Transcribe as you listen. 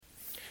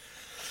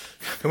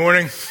Good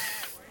morning.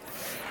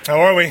 How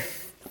are we?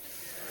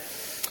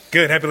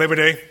 Good. Happy Labor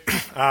Day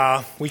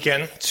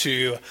weekend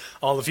to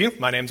all of you.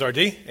 My name's RD,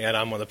 and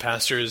I'm one of the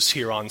pastors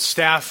here on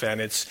staff,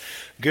 and it's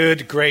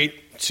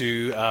great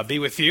to be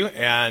with you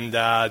and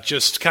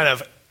just kind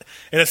of,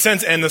 in a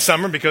sense, end the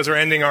summer because we're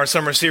ending our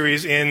summer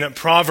series in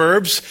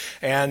Proverbs.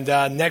 And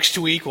next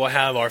week we'll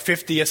have our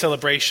 50th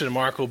celebration.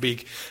 Mark will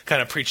be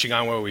kind of preaching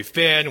on where we've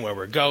been, where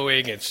we're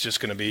going. It's just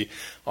going to be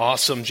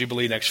awesome.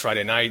 Jubilee next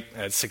Friday night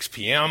at 6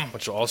 p.m.,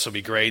 which will also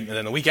be great. And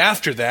then the week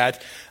after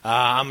that,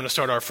 I'm going to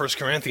start our 1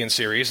 Corinthians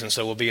series. And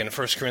so we'll be in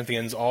 1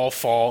 Corinthians all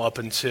fall up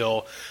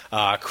until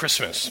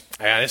Christmas.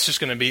 And it's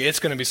going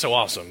to be so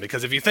awesome.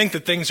 Because if you think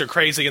that things are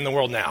crazy in the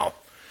world now,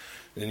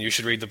 then you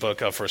should read the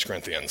book of 1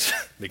 Corinthians,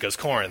 because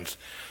Corinth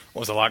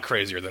was a lot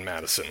crazier than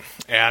Madison.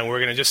 And we're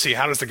going to just see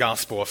how does the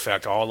gospel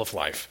affect all of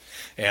life.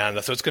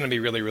 And so it's going to be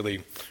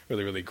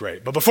really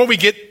great. But before we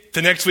get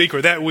to next week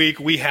or that week,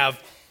 we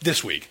have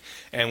this week.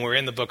 And we're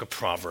in the book of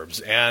Proverbs.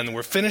 And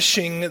we're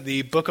finishing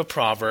the book of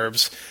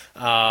Proverbs,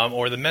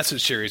 or the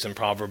message series in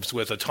Proverbs,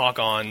 with a talk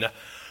on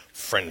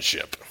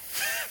friendship.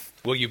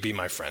 Will you be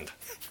my friend?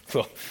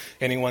 Well,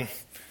 anyone?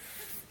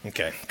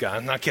 Okay, God,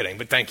 I'm not kidding,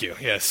 but thank you,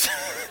 yes.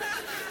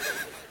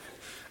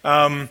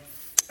 And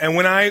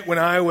when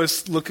I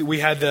was looking, we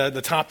had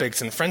the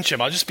topics in friendship.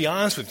 I'll just be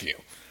honest with you.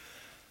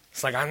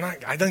 It's like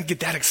I don't get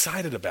that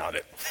excited about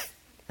it,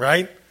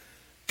 right?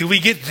 Do we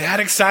get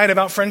that excited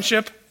about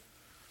friendship?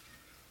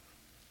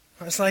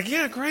 It's like,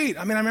 yeah, great.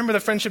 I mean, I remember the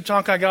friendship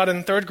talk I got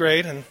in 3rd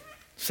grade and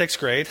 6th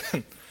grade,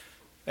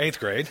 8th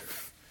grade,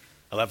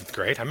 11th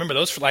grade. I remember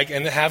those.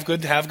 And have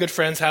good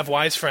friends, have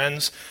wise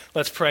friends.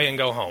 Let's pray and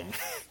go home,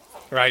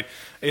 right?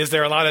 Is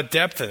there a lot of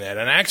depth in it?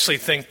 And I actually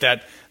think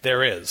that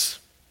there is.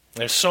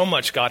 There's so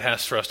much God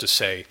has for us to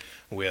say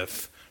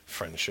with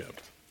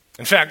friendship.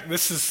 In fact,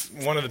 this is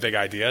one of the big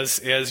ideas,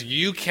 is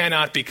you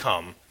cannot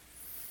become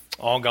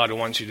all God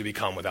wants you to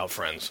become without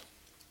friends.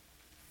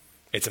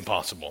 It's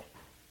impossible,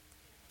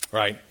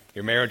 right?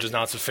 Your marriage is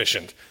not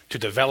sufficient to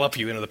develop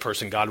you into the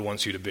person God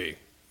wants you to be.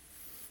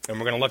 And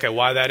we're going to look at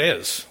why that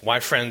is, why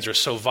friends are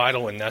so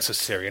vital and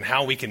necessary, and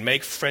how we can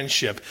make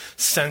friendship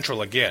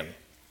central again.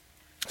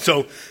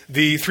 So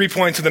the 3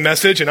 points of the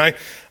message, and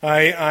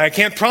I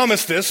can't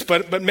promise this,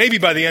 but maybe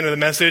by the end of the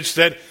message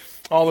that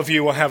all of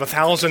you will have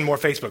 1,000 more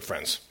Facebook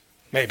friends.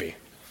 Maybe.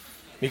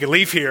 You can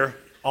leave here,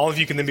 all of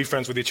you can then be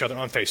friends with each other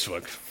on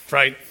Facebook,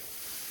 right?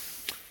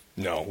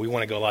 No, we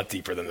want to go a lot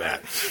deeper than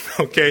that,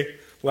 okay?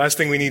 Last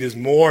thing we need is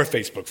more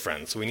Facebook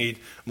friends. We need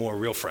more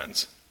real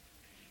friends.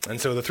 And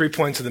so the 3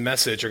 points of the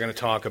message are going to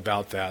talk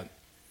about that.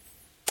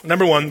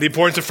 Number 1, the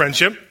importance of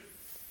friendship.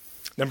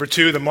 Number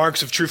 2, the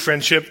marks of true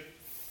friendship.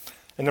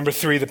 And number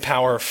 3, the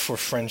power for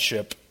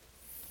friendship.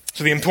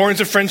 So the importance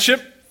of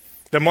friendship,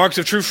 the marks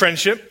of true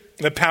friendship,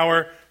 the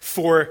power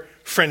for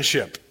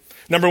friendship.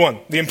 Number 1,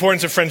 the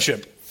importance of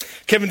friendship.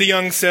 Kevin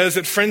DeYoung says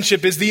that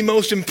friendship is the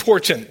most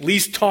important,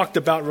 least talked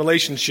about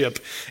relationship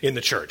in the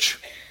church.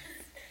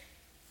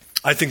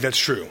 I think that's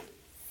true.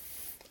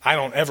 I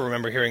don't ever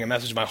remember hearing a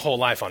message my whole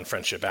life on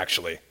friendship,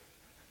 actually.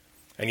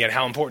 And yet,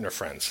 how important are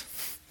friends?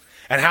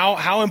 And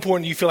how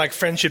important do you feel like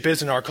friendship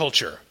is in our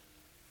culture?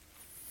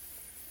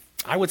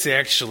 I would say,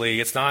 actually,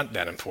 it's not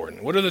that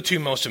important. What are the 2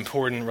 most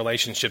important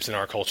relationships in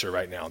our culture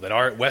right now that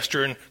our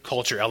Western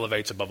culture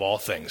elevates above all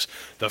things?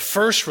 The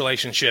first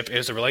relationship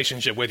is the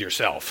relationship with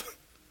yourself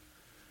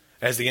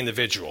as the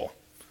individual.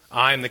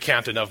 I'm the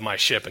captain of my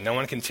ship, and no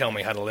one can tell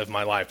me how to live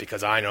my life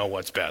because I know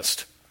what's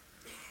best.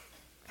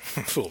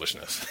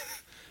 Foolishness.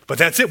 But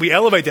that's it. We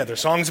elevate that. There's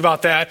songs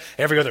about that.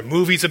 Every other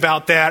movie's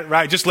about that,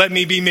 right? Just let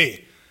me be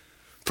me.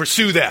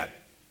 Pursue that.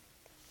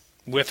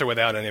 With or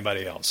without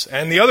anybody else.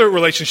 And the other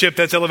relationship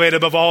that's elevated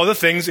above all other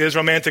things is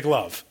romantic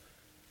love.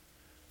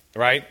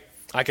 Right?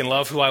 I can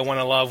love who I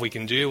want to love. We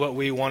can do what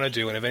we want to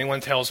do. And if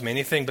anyone tells me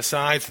anything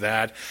besides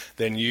that,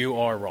 then you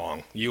are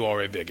wrong. You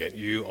are a bigot.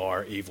 You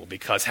are evil.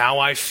 Because how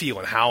I feel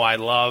and how I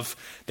love,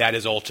 that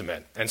is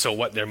ultimate. And so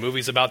what their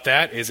movies about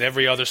that? Is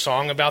every other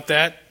song about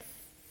that?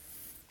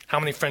 How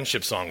many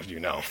friendship songs do you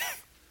know?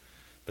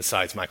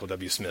 Besides Michael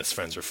W. Smith's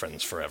Friends Are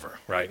Friends Forever,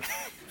 right?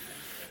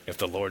 If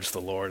the Lord's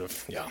the Lord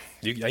of,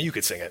 you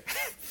could sing it.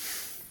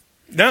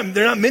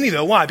 They're not many,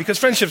 though. Why? Because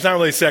friendship's not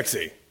really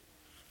sexy.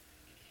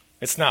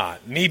 It's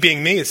not. Me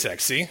being me is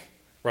sexy.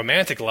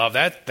 Romantic love,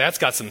 that's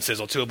got some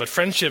sizzle to it. But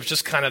friendship's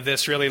just kind of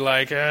this really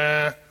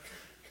and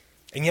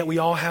yet we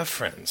all have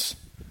friends.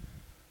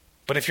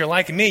 But if you're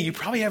like me, you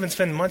probably haven't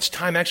spent much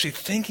time actually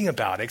thinking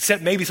about it,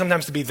 except maybe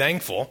sometimes to be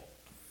thankful.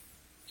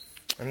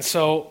 And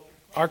so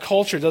our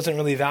culture doesn't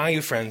really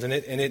value friends, and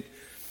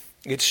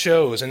it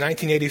shows. In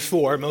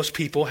 1984, most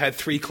people had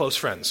 3 close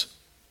friends.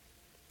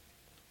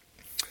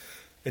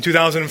 In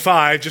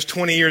 2005, just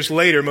 20 years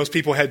later, most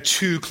people had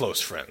 2 close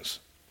friends.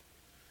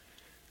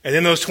 And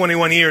in those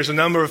 21 years, the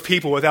number of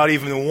people without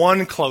even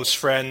 1 close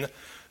friend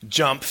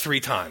jumped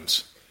 3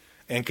 times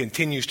and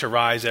continues to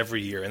rise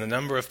every year. And the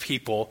number of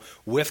people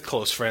with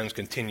close friends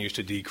continues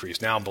to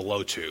decrease, now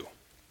below 2.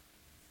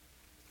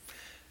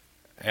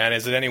 And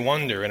is it any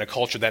wonder in a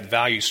culture that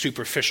values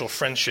superficial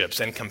friendships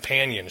and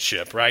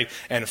companionship, right,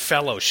 and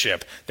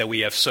fellowship, that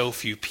we have so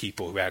few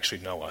people who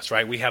actually know us,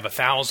 right? We have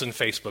 1,000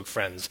 Facebook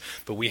friends,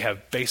 but we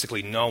have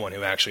basically no one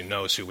who actually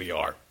knows who we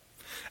are.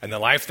 And the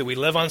life that we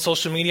live on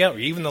social media, or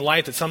even the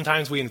life that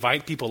sometimes we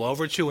invite people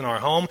over to in our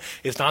home,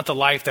 is not the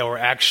life that we're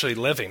actually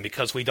living,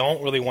 because we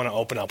don't really want to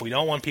open up. We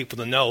don't want people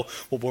to know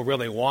what we're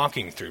really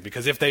walking through,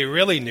 because if they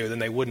really knew, then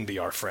they wouldn't be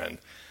our friend.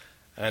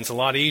 And it's a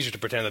lot easier to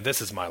pretend that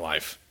this is my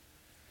life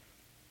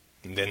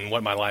than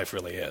what my life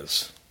really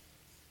is.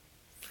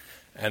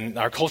 And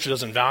our culture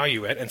doesn't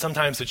value it, and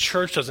sometimes the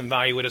church doesn't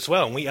value it as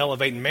well. And we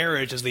elevate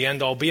marriage as the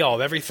end-all, be-all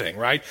of everything,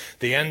 right?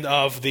 The end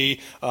of the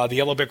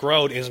Yellow Brick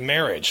Road is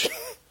marriage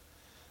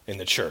in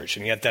the church,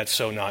 and yet that's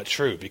so not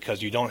true,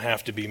 because you don't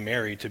have to be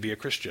married to be a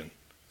Christian.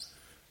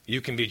 You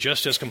can be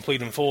just as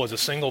complete and full as a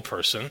single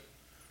person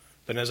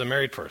than as a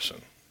married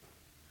person.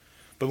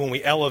 But when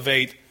we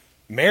elevate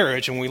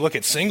marriage and we look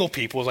at single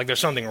people, it's like there's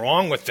something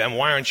wrong with them,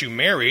 why aren't you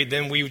married?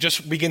 Then we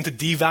just begin to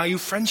devalue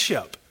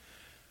friendship.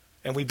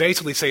 And we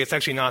basically say it's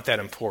actually not that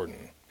important.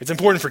 It's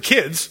important for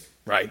kids,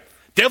 right?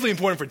 Definitely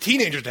important for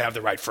teenagers to have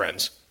the right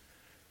friends.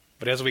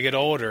 But as we get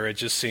older, it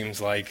just seems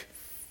like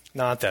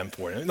not that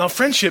important. Now,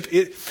 friendship,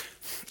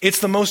 it's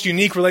the most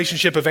unique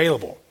relationship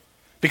available,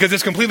 because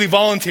it's completely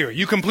voluntary.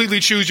 You completely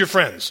choose your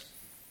friends,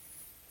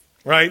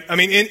 right? I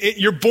mean,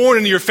 you're born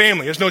into your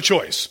family. There's no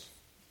choice.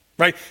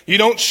 Right? You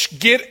don't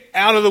get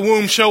out of the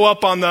womb, show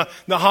up on the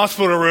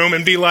hospital room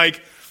and be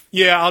like,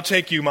 yeah, I'll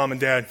take you, mom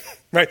and dad.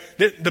 Right?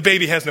 The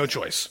baby has no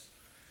choice.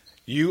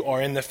 You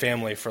are in the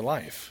family for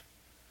life.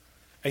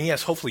 And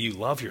yes, hopefully you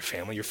love your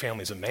family. Your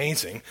family's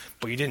amazing,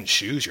 but you didn't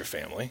choose your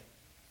family.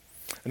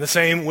 And the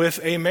same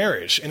with a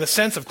marriage. In a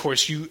sense, of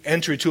course, you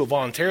enter into it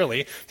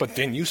voluntarily, but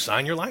then you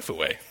sign your life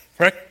away.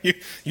 Right?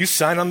 You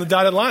sign on the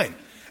dotted line.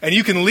 And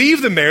you can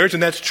leave the marriage,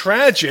 and that's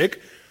tragic.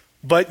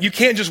 But you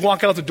can't just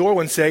walk out the door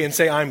one day and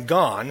say, I'm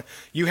gone.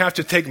 You have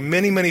to take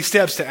many, many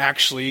steps to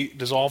actually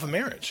dissolve a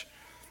marriage.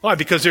 Why?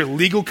 Because there are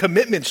legal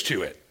commitments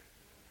to it.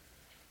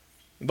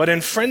 But in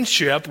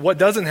friendship, what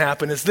doesn't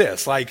happen is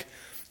this. Like,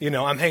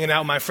 I'm hanging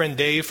out with my friend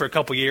Dave for a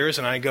couple years,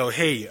 and I go,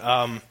 hey,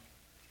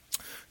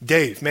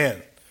 Dave,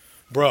 man,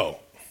 bro.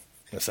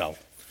 That's how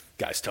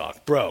guys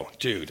talk. Bro,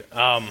 dude.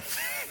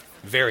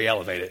 Very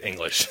elevated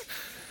English.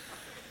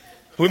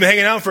 We've been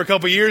hanging out for a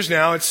couple years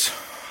now. I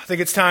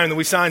think it's time that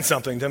we sign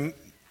something.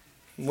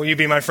 Will you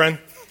be my friend?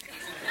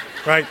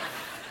 Right?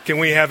 Can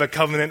we have a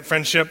covenant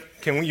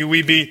friendship? Can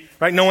we be,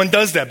 right? No one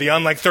does that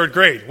beyond like third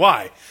grade.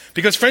 Why?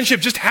 Because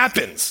friendship just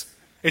happens.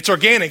 It's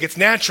organic, it's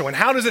natural. And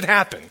how does it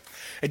happen?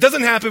 It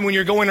doesn't happen when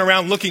you're going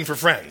around looking for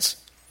friends.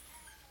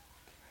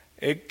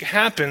 It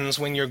happens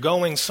when you're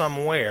going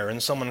somewhere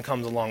and someone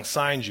comes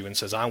alongside you and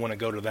says, I want to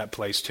go to that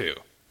place too.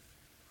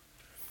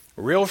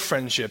 Real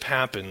friendship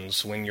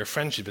happens when your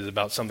friendship is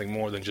about something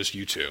more than just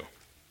you two.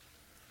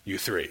 You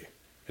three.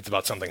 It's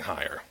about something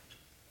higher.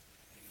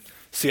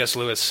 C.S.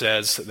 Lewis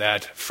says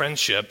that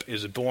friendship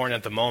is born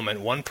at the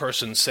moment one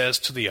person says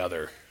to the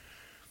other,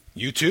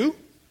 you too?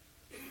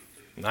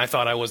 And I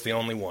thought I was the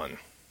only one.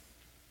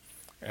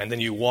 And then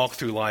you walk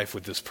through life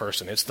with this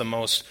person. It's the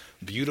most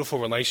beautiful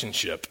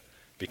relationship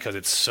because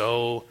it's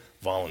so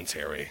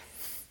voluntary.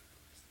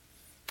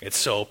 It's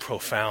so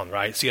profound,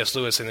 right? C.S.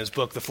 Lewis in his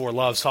book, The Four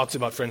Loves, talks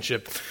about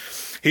friendship.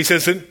 He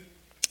says that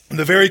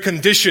the very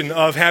condition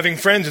of having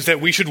friends is that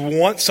we should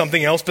want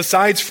something else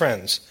besides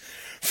friends.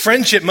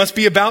 Friendship must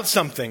be about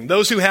something.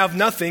 Those who have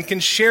nothing can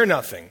share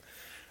nothing.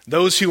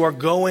 Those who are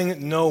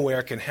going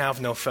nowhere can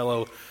have no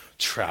fellow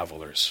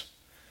travelers.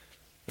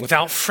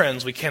 Without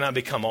friends, we cannot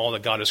become all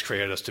that God has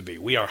created us to be.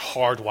 We are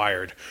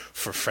hardwired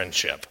for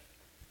friendship.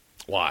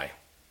 Why?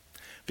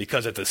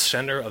 Because at the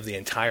center of the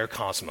entire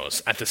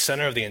cosmos, at the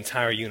center of the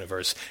entire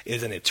universe,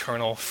 is an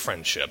eternal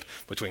friendship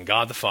between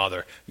God the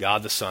Father,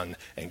 God the Son,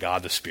 and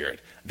God the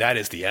Spirit. That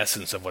is the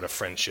essence of what a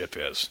friendship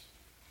is.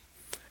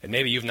 And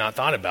maybe you've not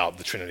thought about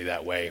the Trinity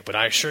that way, but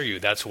I assure you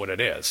that's what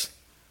it is.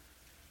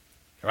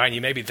 Right? And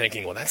you may be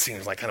thinking, well, that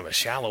seems like kind of a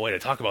shallow way to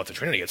talk about the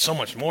Trinity. It's so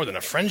much more than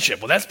a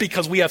friendship. Well, that's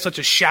because we have such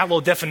a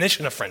shallow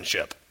definition of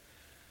friendship.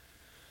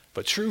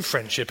 But true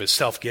friendship is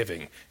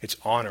self-giving, it's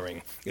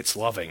honoring, it's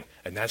loving,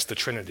 and that's the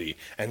Trinity.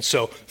 And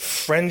so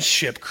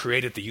friendship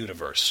created the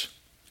universe.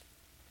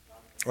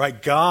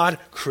 Right? God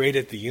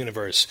created the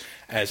universe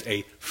as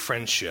a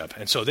friendship.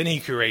 And so then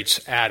he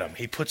creates Adam.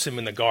 He puts him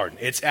in the garden.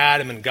 It's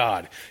Adam and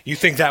God. You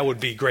think that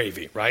would be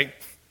gravy, right?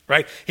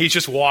 Right? He's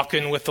just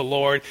walking with the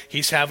Lord.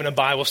 He's having a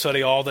Bible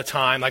study all the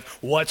time. Like,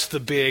 what's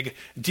the big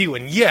deal?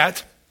 And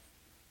yet,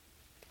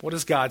 what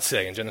does God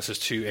say in Genesis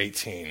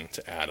 2:18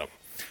 to Adam?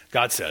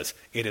 God says,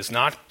 it is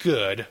not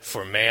good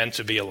for man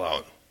to be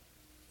alone.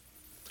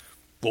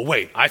 Well,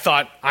 wait, I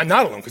thought I'm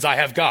not alone because I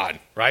have God,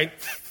 right?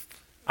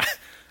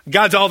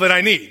 God's all that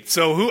I need.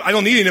 So I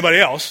don't need anybody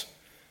else.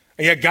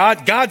 And yet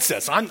God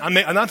says, I'm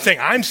not saying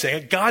I'm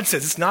saying it, God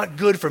says it's not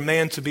good for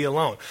man to be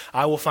alone.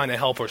 I will find a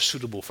helper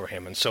suitable for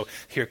him. And so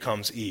here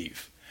comes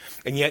Eve.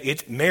 And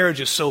yet marriage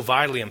is so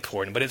vitally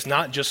important, but it's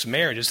not just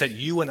marriage. It's that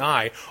you and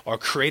I are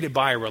created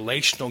by a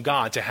relational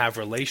God to have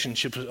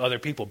relationships with other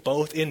people,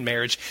 both in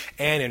marriage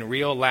and in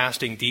real,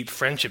 lasting, deep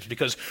friendships,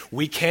 because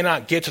we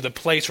cannot get to the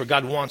place where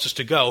God wants us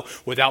to go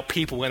without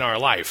people in our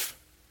life.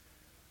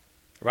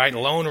 Right?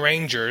 Lone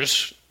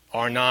rangers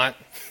are not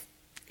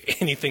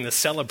anything to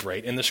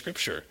celebrate in the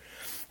Scripture.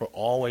 We're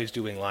always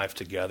doing life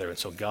together, and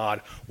so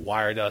God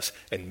wired us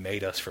and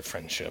made us for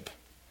friendship.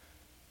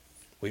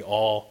 We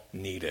all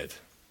need it.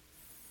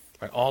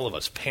 Right? All of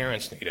us,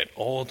 parents need it,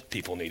 old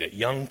people need it,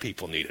 young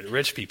people need it,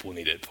 rich people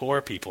need it,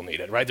 poor people need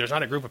it, right? There's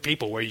not a group of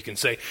people where you can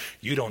say,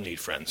 you don't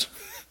need friends.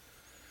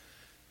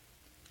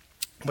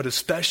 But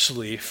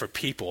especially for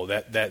people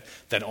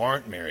that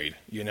aren't married,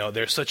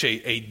 there's such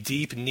a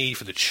deep need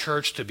for the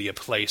church to be a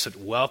place that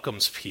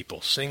welcomes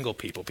people, single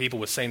people, people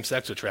with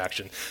same-sex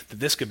attraction, that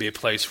this could be a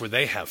place where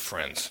they have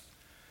friends,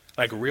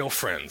 like real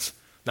friends,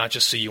 not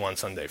just see you on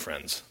Sunday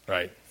friends,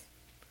 right?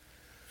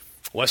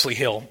 Wesley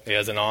Hill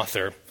is an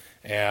author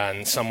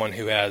and someone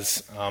who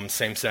has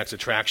same-sex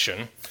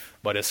attraction,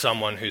 but is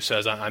someone who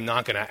says, I'm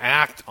not going to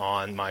act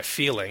on my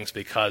feelings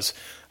because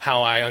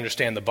how I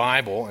understand the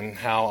Bible and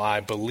how I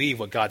believe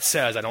what God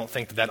says, I don't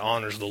think that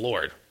honors the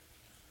Lord.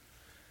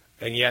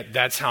 And yet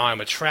that's how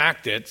I'm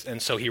attracted.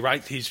 And so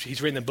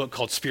he's written a book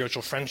called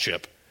Spiritual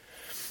Friendship.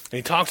 And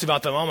he talks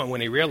about the moment when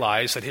he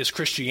realized that his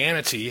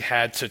Christianity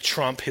had to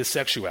trump his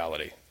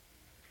sexuality.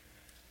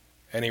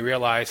 And he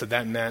realized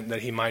that meant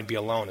that he might be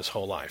alone his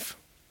whole life.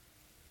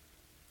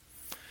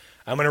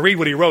 I'm going to read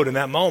what he wrote in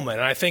that moment,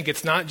 and I think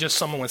it's not just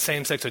someone with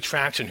same-sex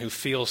attraction who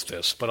feels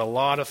this, but a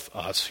lot of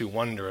us who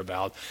wonder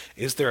about,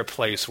 is there a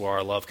place where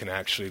our love can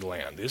actually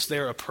land? Is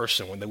there a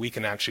person that we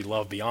can actually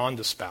love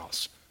beyond a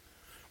spouse,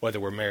 whether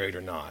we're married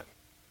or not?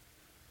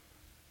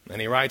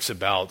 And he writes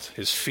about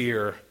his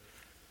fear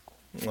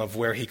of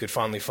where he could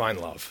finally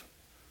find love.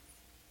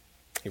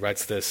 He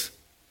writes this: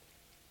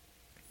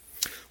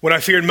 "What I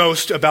feared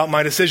most about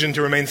my decision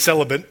to remain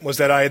celibate was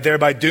that I had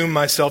thereby doomed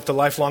myself to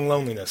lifelong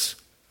loneliness.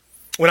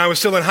 When I was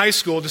still in high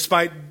school,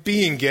 despite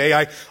being gay,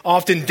 I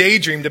often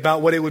daydreamed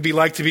about what it would be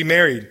like to be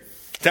married,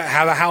 to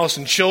have a house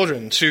and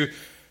children, to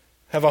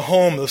have a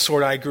home the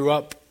sort I grew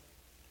up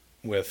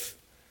with.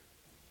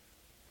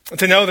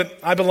 To know that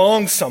I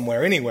belonged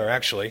somewhere, anywhere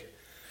actually.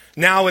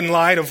 Now, in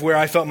light of where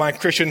I felt my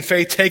Christian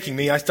faith taking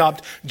me, I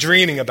stopped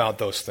dreaming about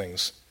those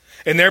things.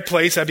 In their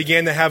place, I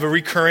began to have a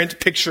recurrent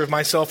picture of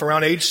myself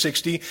around age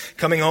 60,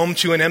 coming home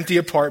to an empty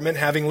apartment,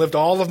 having lived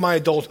all of my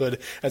adulthood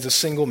as a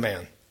single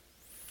man.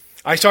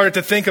 I started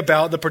to think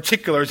about the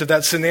particulars of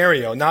that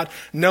scenario, not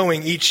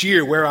knowing each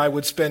year where I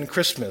would spend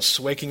Christmas,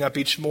 waking up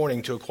each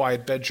morning to a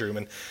quiet bedroom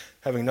and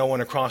having no one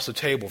across the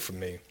table from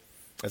me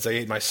as I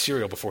ate my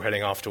cereal before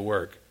heading off to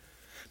work.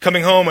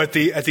 Coming home at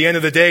the end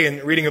of the day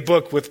and reading a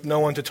book with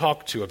no one to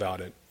talk to about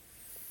it.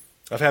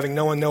 Of having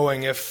no one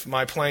knowing if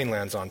my plane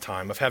lands on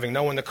time. Of having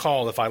no one to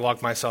call if I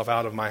lock myself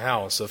out of my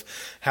house. Of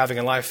having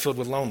a life filled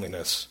with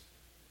loneliness.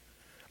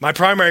 My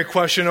primary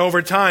question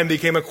over time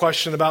became a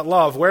question about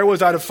love. Where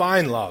was I to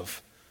find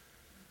love?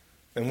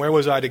 And where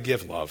was I to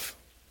give love?"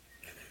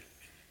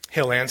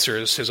 Hill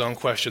answers his own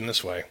question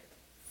this way: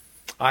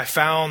 "I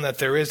found that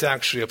there is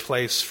actually a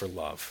place for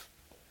love,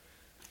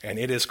 and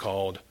it is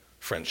called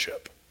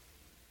friendship."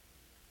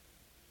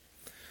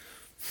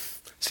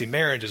 See,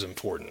 marriage is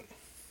important,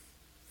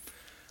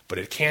 but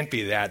it can't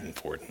be that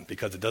important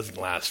because it doesn't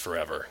last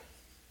forever.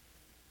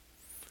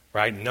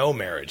 Right? No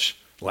marriage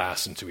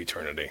lasts into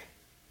eternity.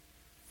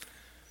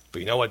 But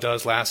you know what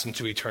does last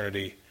into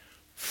eternity?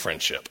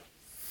 Friendship.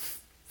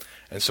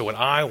 And so what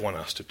I want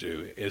us to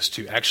do is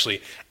to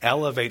actually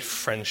elevate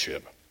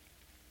friendship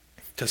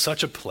to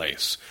such a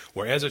place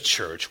where as a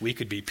church we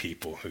could be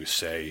people who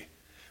say,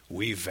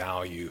 we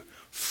value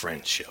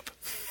friendship.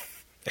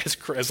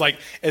 It's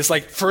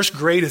like first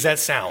grade as that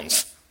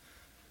sounds.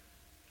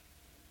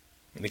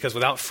 Because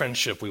without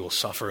friendship we will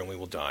suffer and we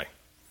will die.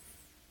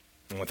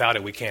 And without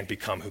it we can't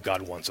become who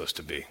God wants us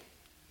to be.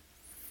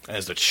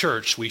 As the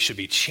church, we should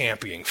be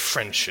championing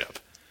friendship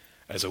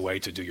as a way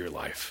to do your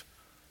life.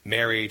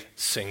 Married,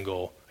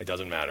 single, it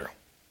doesn't matter.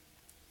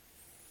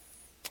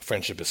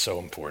 Friendship is so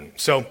important.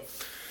 So,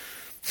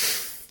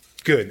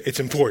 good,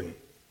 it's important.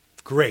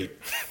 Great.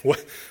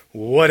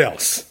 What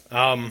else?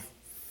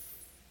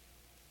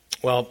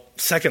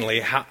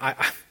 Secondly,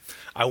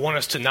 I want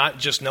us to not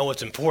just know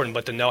what's important,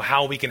 but to know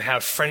how we can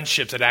have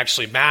friendships that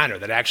actually matter,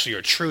 that actually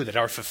are true, that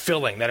are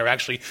fulfilling, that are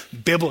actually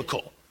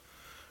biblical.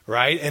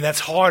 Right? And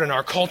that's hard in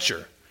our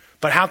culture.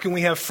 But how can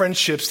we have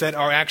friendships that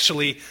are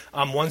actually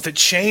ones that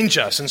change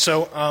us? And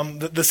so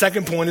the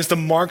second point is the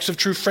marks of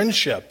true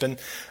friendship. And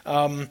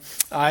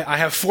I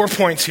have 4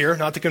 points here,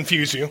 not to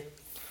confuse you.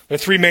 There are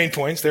 3 main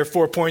points. There are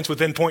 4 points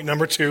within point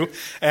number 2.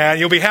 And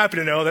you'll be happy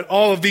to know that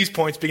all of these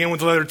points begin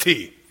with the letter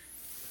T.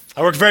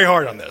 I worked very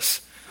hard on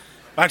this.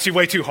 Actually,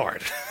 way too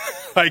hard.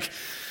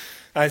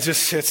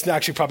 It's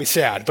actually probably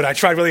sad, but I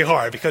tried really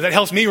hard because it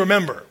helps me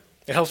remember.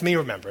 It helps me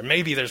remember.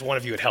 Maybe there's one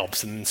of you it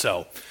helps, and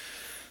so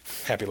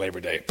happy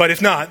Labor Day. But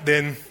if not,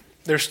 then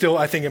they're still,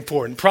 I think,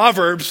 important.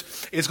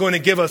 Proverbs is going to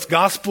give us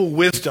gospel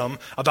wisdom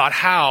about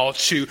how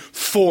to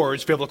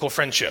forge biblical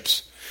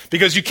friendships.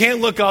 Because you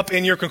can't look up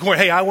in your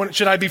concordance, hey,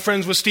 should I be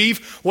friends with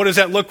Steve? What does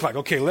that look like?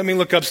 Okay, let me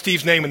look up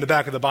Steve's name in the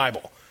back of the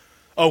Bible.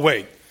 Oh,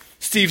 wait,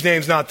 Steve's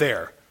name's not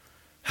there.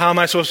 How am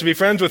I supposed to be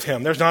friends with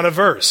him? There's not a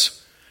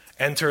verse.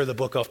 Enter the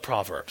book of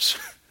Proverbs,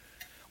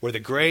 where the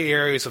gray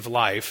areas of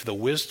life, the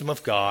wisdom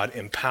of God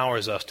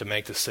empowers us to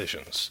make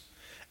decisions,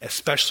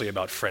 especially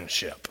about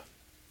friendship.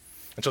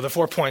 And so the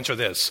 4 points are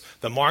this.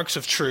 The marks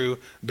of true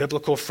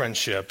biblical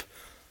friendship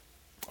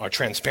are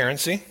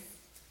transparency,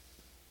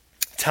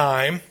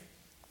 time,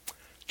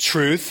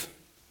 truth,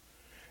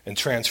 and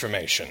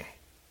transformation.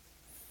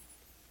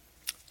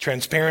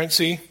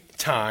 Transparency,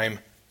 time,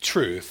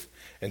 truth,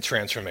 and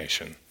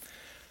transformation.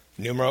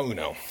 Numero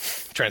uno,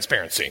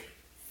 transparency.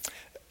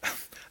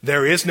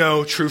 There is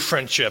no true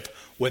friendship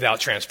without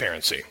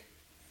transparency.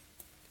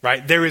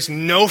 Right? There is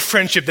no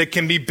friendship that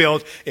can be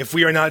built if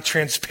we are not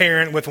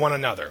transparent with one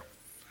another.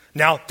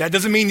 Now, that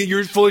doesn't mean that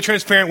you're fully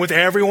transparent with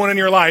everyone in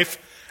your life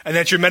and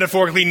that you're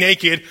metaphorically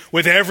naked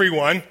with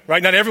everyone,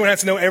 right? Not everyone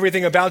has to know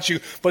everything about you,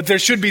 but there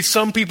should be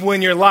some people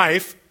in your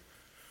life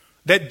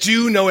that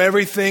do know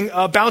everything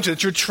about you,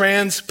 that you're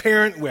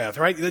transparent with,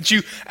 right? That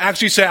you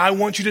actually say, I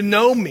want you to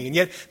know me. And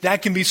yet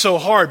that can be so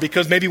hard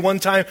because maybe one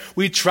time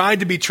we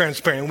tried to be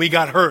transparent and we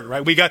got hurt,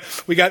 right? We got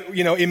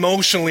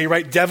emotionally,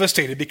 right,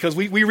 devastated because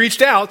we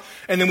reached out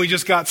and then we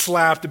just got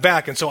slapped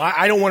back. And so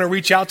I don't want to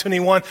reach out to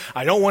anyone.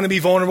 I don't want to be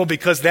vulnerable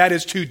because that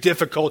is too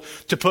difficult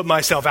to put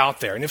myself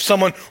out there. And if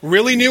someone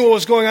really knew what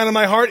was going on in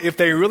my heart, if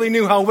they really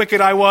knew how wicked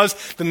I was,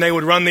 then they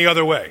would run the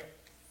other way.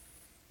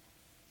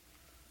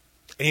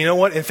 And you know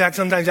what? In fact,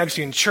 sometimes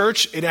actually in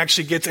church, it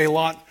actually gets a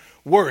lot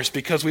worse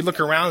because we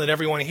look around at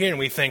everyone here and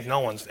we think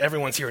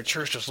everyone's here at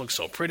church just looks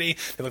so pretty.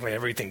 They look like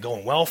everything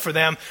going well for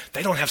them.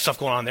 They don't have stuff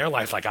going on in their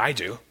life like I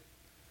do.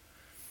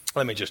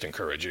 Let me just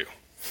encourage you.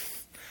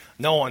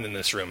 No one in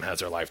this room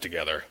has their life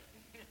together.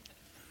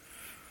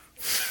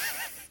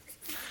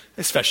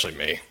 Especially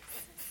me.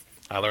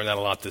 I learned that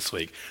a lot this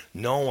week.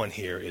 No one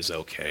here is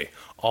okay.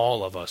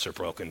 All of us are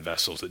broken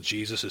vessels that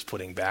Jesus is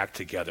putting back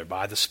together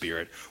by the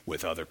Spirit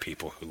with other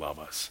people who love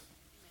us.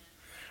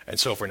 And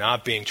so if we're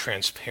not being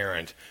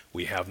transparent,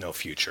 we have no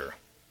future.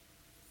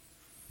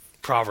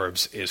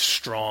 Proverbs is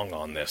strong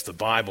on this. The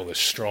Bible is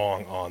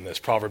strong on this.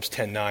 Proverbs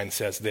 10:9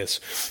 says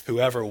this,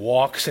 whoever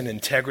walks in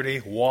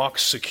integrity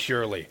walks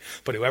securely,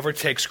 but whoever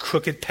takes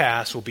crooked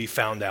paths will be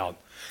found out.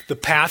 The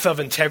path of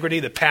integrity,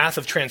 the path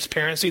of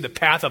transparency, the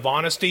path of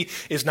honesty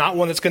is not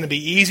one that's going to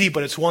be easy,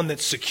 but it's one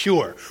that's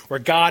secure, where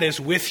God is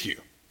with you.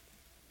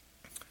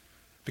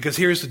 Because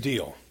here's the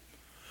deal.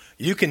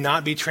 You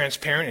cannot be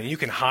transparent and you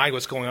can hide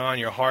what's going on in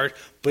your heart,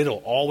 but it'll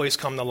always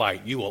come to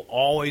light. You will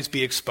always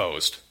be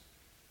exposed.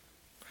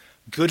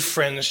 Good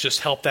friends just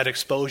help that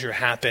exposure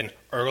happen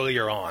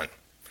earlier on.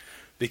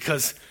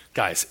 Because,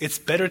 guys, it's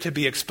better to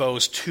be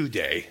exposed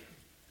today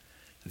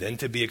than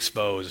to be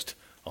exposed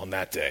on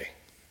that day.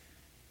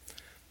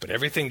 But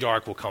everything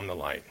dark will come to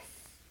light.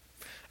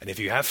 And if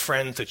you have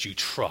friends that you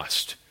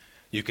trust,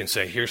 you can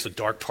say, here's the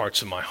dark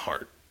parts of my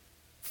heart.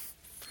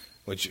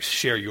 Would you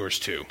share yours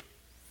too?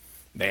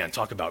 Man,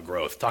 talk about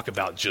growth. Talk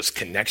about just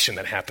connection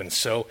that happens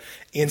so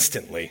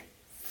instantly.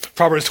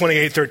 Proverbs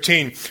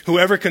 28:13,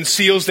 whoever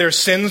conceals their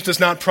sins does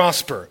not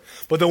prosper,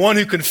 but the one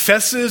who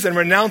confesses and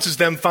renounces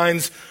them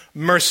finds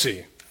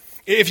mercy.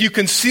 If you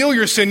conceal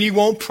your sin, you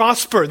won't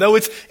prosper, though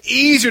it's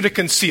easier to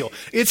conceal.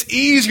 It's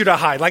easier to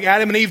hide, like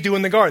Adam and Eve do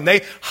in the garden.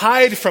 They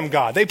hide from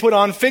God. They put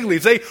on fig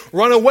leaves. They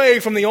run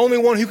away from the only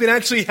one who can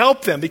actually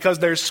help them because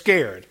they're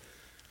scared,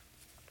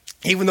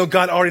 even though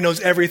God already knows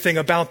everything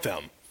about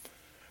them,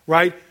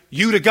 right?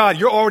 You to God,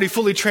 you're already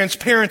fully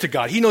transparent to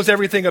God. He knows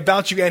everything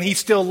about you, and he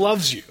still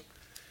loves you,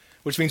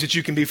 which means that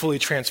you can be fully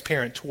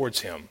transparent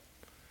towards him.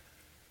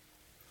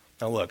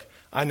 Now look,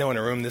 I know in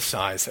a room this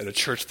size, at a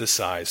church this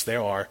size,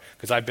 there are,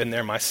 because I've been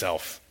there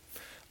myself,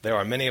 there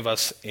are many of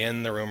us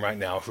in the room right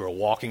now who are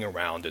walking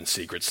around in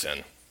secret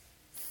sin.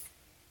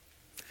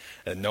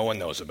 And no one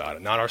knows about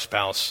it. Not our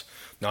spouse,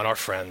 not our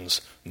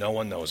friends. No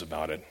one knows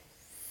about it.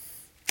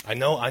 I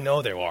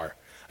know there are.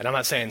 And I'm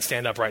not saying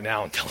stand up right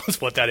now and tell us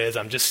what that is.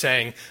 I'm just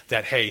saying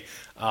that, hey,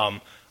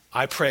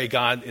 I pray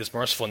God is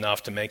merciful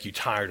enough to make you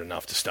tired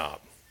enough to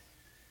stop.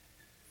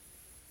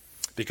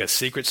 Because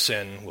secret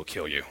sin will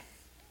kill you.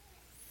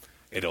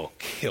 It'll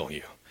kill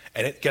you.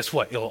 And guess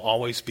what? It'll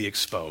always be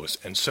exposed.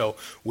 And so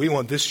we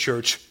want this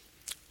church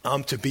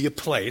to be a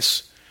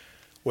place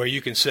where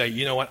you can say,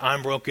 you know what,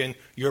 I'm broken,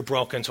 you're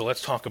broken, so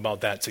let's talk about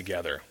that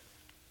together.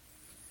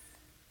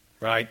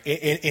 Right?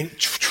 In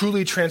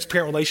truly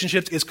transparent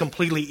relationships, it's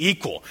completely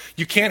equal.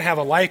 You can't have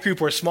a life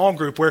group or a small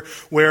group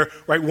where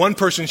right, one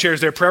person shares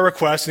their prayer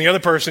request and the other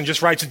person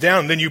just writes it down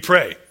and then you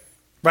pray.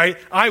 Right?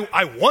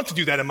 I want to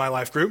do that in my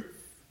life group.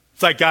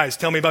 It's like, guys,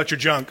 tell me about your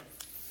junk.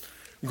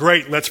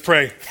 Great, let's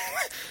pray.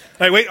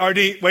 Hey, wait,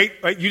 RD, wait,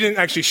 you didn't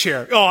actually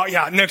share. Oh,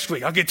 yeah, next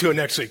week. I'll get to it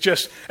next week.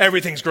 Just,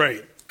 everything's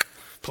great.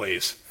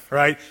 Please,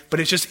 right? But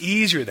it's just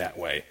easier that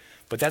way.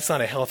 But that's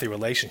not a healthy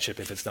relationship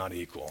if it's not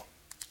equal.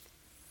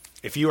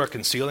 If you are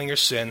concealing your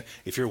sin,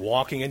 if you're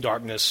walking in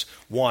darkness,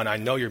 one, I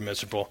know you're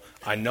miserable.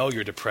 I know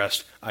you're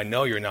depressed. I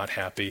know you're not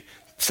happy.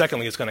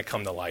 Secondly, it's going to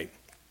come to light.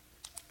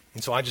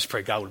 And so I just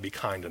pray God would be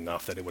kind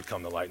enough that it would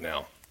come to light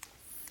now.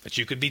 That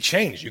you could be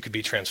changed. You could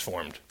be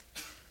transformed.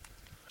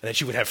 And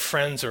that you would have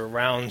friends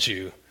around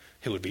you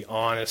who would be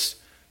honest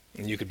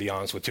and you could be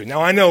honest with too.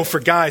 Now, I know for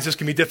guys this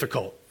can be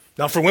difficult.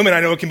 Now, for women,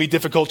 I know it can be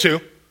difficult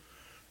too.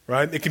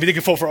 Right? It can be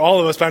difficult for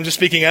all of us, but I'm just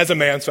speaking as a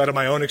man, so out of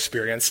my own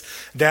experience,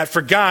 that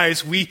for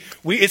guys,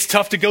 it's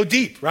tough to go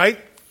deep, right?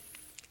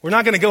 We're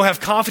not going to go have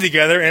coffee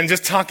together and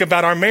just talk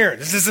about our marriage.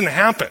 This doesn't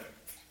happen.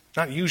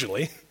 Not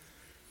usually.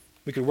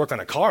 We could work on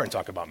a car and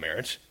talk about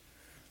marriage,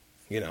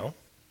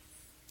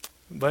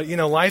 But,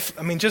 life,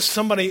 just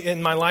somebody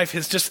in my life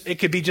it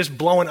could be just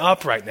blowing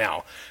up right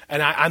now.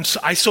 And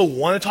I so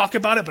want to talk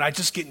about it, but I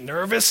just get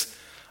nervous.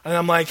 And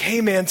I'm like, hey,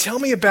 man, tell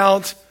me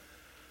about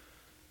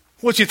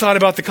what you thought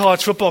about the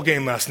college football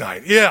game last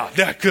night.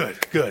 Yeah,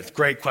 good.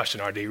 Great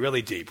question, RD.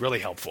 Really deep, really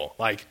helpful.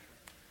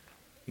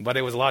 But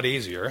it was a lot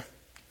easier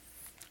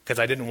because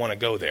I didn't want to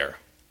go there.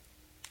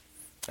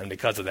 And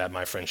because of that,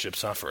 my friendship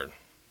suffered.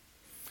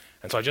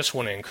 And so I just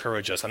want to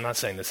encourage us. I'm not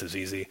saying this is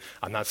easy.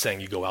 I'm not saying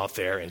you go out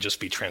there and just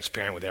be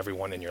transparent with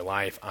everyone in your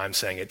life. I'm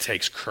saying it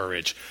takes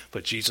courage.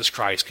 But Jesus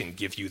Christ can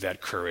give you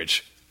that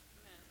courage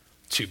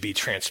to be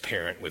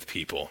transparent with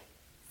people.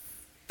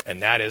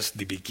 And that is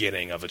the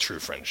beginning of a true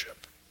friendship.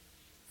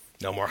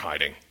 No more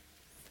hiding.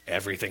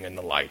 Everything in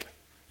the light.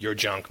 Your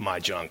junk, my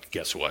junk,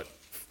 guess what?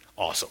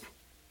 Awesome.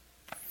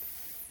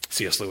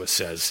 C.S. Lewis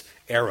says,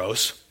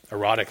 Eros,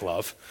 erotic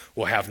love,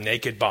 will have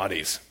naked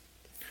bodies.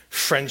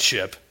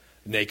 Friendship,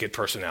 naked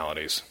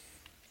personalities.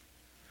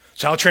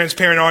 So how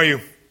transparent are you?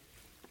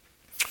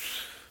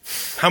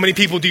 How many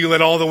people do you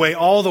let all the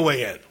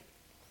way in?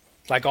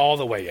 Like all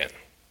the way in.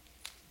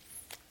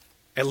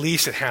 At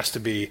least it has to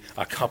be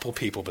a couple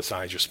people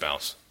besides your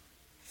spouse.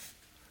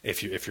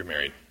 If you're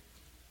married.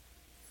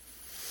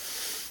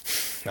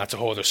 That's a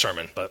whole other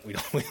sermon, but we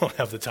don't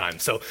have the time.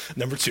 So,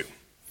 number 2.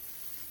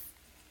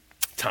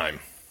 Time.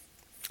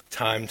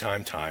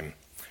 Time.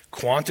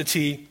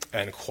 Quantity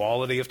and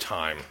quality of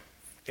time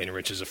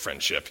enriches a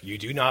friendship. You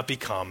do not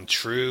become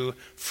true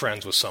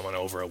friends with someone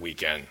over a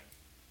weekend.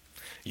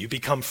 You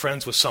become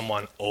friends with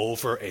someone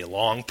over a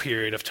long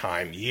period of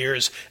time,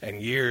 years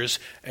and years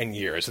and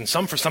years. And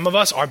for some of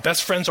us, our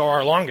best friends are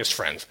our longest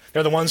friends.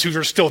 They're the ones who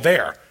are still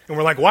there. And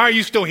we're like, why are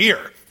you still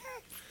here?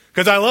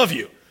 Because I love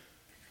you,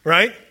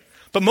 right?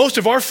 But most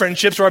of our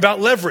friendships are about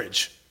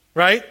leverage,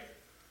 right?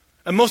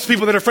 And most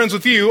people that are friends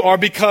with you are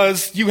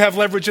because you have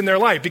leverage in their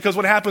life. Because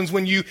what happens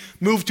when you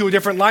move to a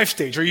different life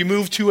stage or you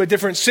move to a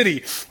different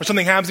city or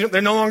something happens, they're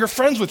no longer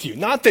friends with you.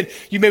 Not that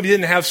you maybe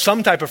didn't have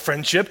some type of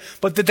friendship,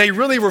 but that they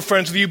really were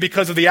friends with you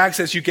because of the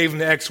access you gave them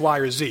to X, Y,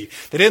 or Z.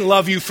 They didn't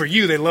love you for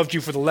you. They loved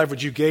you for the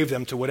leverage you gave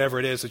them to whatever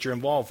it is that you're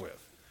involved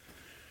with.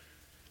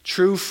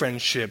 True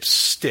friendships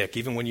stick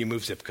even when you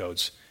move zip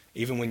codes,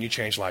 even when you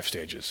change life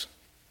stages.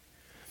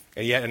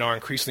 And yet in our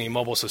increasingly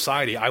mobile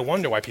society, I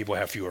wonder why people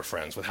have fewer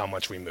friends with how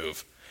much we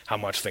move, how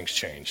much things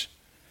change,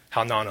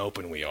 how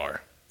non-open we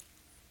are.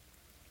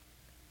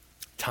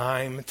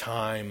 Time.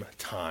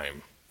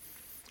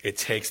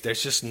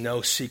 There's just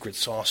no secret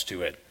sauce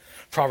to it.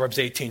 Proverbs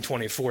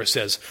 18:24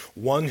 says,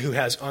 one who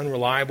has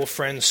unreliable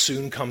friends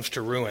soon comes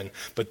to ruin,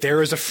 but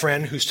there is a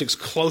friend who sticks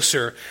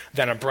closer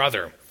than a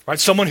brother. Right?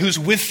 Someone who's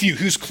with you,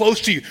 who's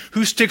close to you,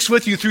 who sticks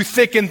with you through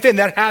thick and thin.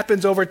 That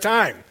happens over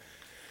time.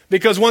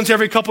 Because once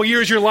every couple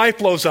years, your life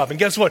blows up. And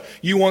guess what?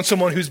 You want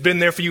someone who's been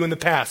there for you in the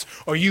past.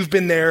 Or you've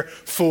been there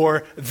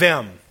for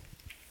them.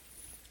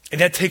 And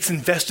that takes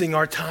investing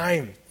our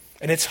time.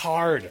 And it's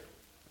hard.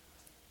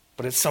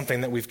 But it's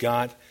something that we've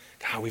got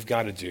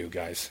to do,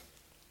 guys.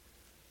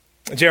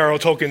 J.R.R.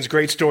 Tolkien's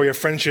great story of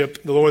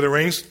friendship, The Lord of the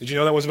Rings. Did you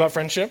know that was about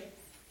friendship?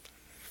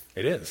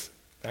 It is,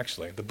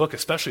 actually. The book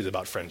especially is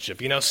about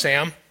friendship. You know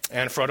Sam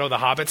and Frodo, the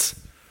hobbits?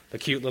 The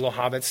cute little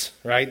hobbits,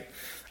 right?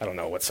 I don't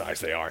know what size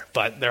they are,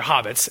 but they're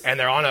hobbits, and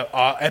they're on an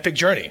epic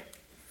journey.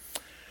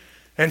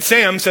 And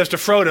Sam says to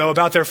Frodo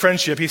about their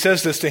friendship, he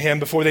says this to him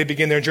before they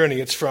begin their journey.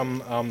 It's from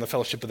the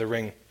Fellowship of the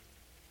Ring.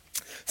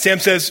 Sam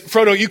says,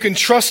 Frodo, you can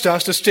trust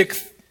us to stick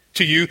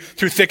to you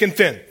through thick and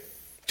thin,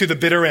 to the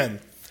bitter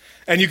end.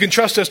 And you can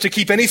trust us to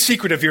keep any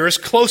secret of yours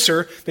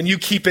closer than you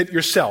keep it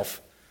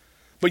yourself.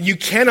 But you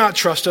cannot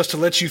trust us to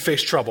let you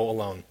face trouble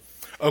alone,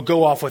 or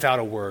go off without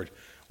a word.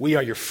 We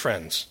are your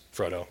friends,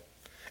 Frodo.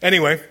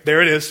 Anyway,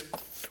 there it is.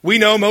 We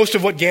know most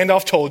of what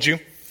Gandalf told you.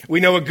 We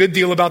know a good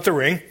deal about the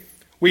ring.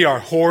 We are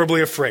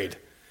horribly afraid.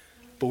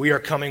 But we are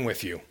coming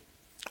with you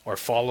or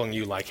following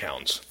you like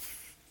hounds.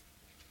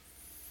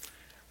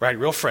 Right?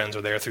 Real friends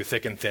are there through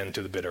thick and thin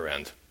to the bitter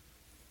end.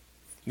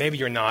 Maybe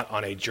you're not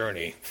on a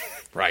journey,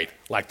 right,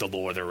 like the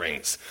Lord of the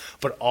Rings.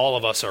 But all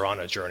of us are on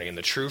a journey. And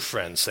the true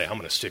friends say, I'm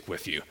going to stick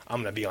with you.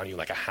 I'm going to be on you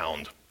like a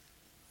hound.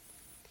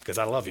 Because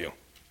I love you.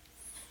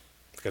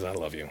 Because I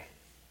love you.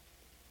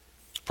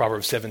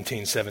 Proverbs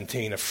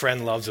 17:17, a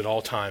friend loves at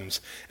all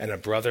times, and a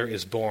brother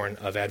is born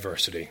of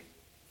adversity.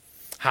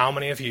 How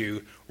many of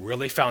you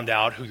really found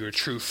out who your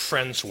true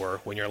friends were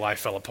when your life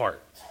fell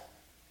apart?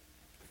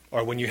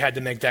 or when you had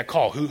to make that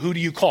call? Who do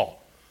you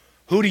call?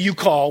 Who do you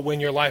call when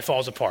your life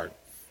falls apart?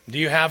 Do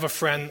you have a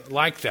friend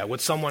like that?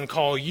 Would someone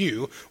call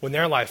you when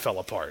their life fell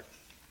apart?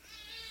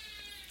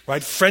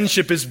 Right?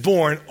 Friendship is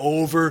born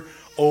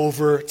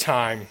over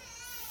time.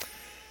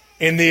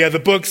 In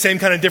the book, Same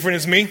Kind of Different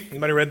as Me.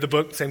 Anybody read the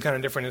book, Same Kind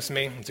of Different as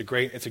Me? It's a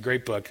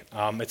great book.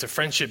 It's a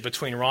friendship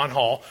between Ron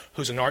Hall,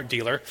 who's an art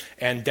dealer,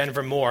 and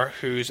Denver Moore,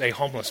 who's a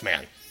homeless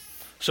man.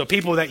 So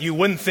people that you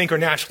wouldn't think are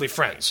naturally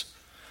friends.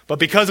 But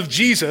because of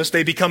Jesus,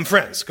 they become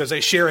friends because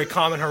they share a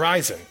common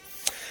horizon.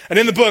 And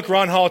in the book,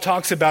 Ron Hall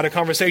talks about a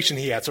conversation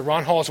he had. So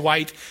Ron Hall's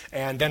white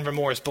and Denver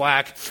Moore is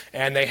black,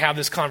 and they have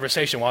this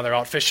conversation while they're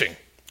out fishing.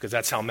 Because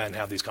that's how men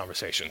have these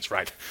conversations,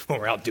 right? When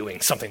we're out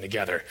doing something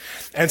together.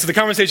 And so the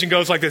conversation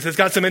goes like this. It's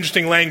got some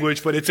interesting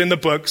language, but it's in the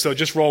book, so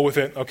just roll with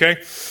it, okay?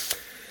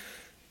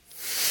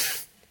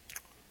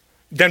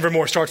 Denver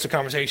Moore starts the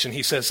conversation.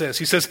 He says this.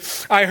 He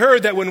says, I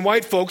heard that when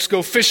white folks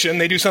go fishing,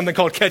 they do something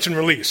called catch and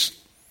release.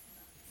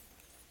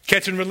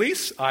 Catch and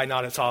release? I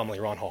nodded solemnly,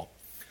 Ron Hall.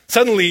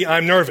 Suddenly,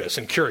 I'm nervous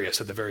and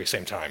curious at the very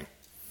same time.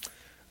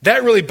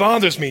 That really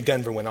bothers me,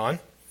 Denver went on.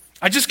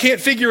 I just can't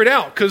figure it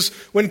out because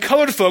when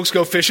colored folks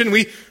go fishing,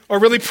 we are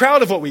really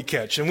proud of what we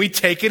catch and we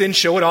take it and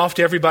show it off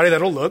to everybody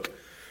that'll look.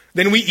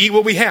 Then we eat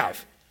what we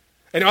have.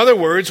 In other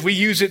words, we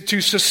use it to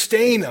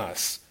sustain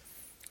us.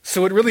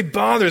 So it really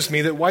bothers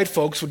me that white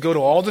folks would go to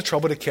all the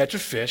trouble to catch a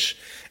fish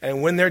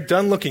and when they're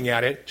done looking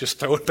at it, just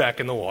throw it back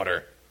in the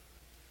water.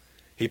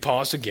 He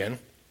paused again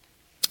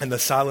and the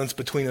silence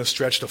between us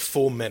stretched a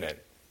full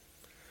minute.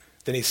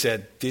 Then he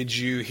said, did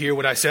you hear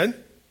what I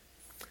said?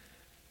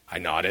 I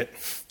nodded.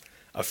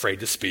 Afraid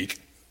to speak,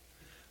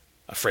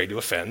 afraid to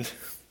offend.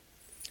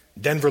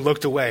 Denver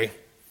looked away,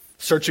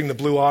 searching the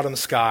blue autumn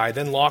sky,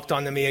 then locked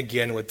onto me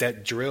again with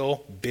that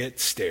drill bit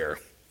stare.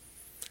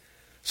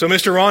 So,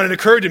 Mr. Ron, it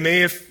occurred to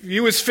me, if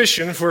you was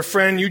fishing for a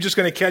friend you just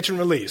going to catch and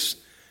release,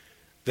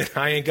 then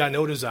I ain't got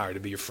no desire to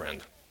be your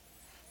friend.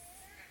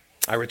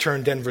 I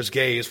returned Denver's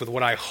gaze with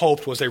what I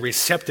hoped was a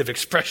receptive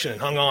expression and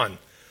hung on.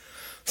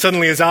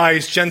 Suddenly his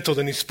eyes gentled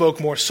and he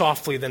spoke more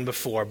softly than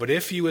before. But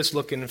if you was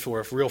looking for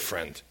a real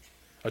friend,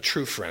 a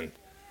true friend,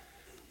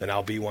 then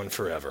I'll be one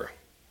forever.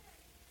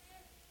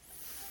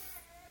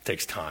 It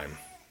takes time.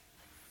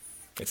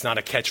 It's not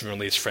a catch and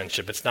release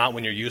friendship. It's not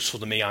when you're useful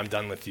to me, I'm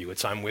done with you.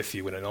 It's I'm with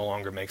you when it no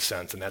longer makes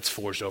sense. And that's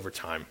forged over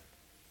time.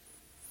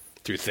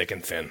 Through thick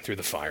and thin, through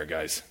the fire,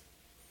 guys.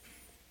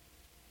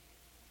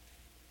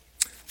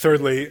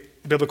 Thirdly,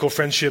 biblical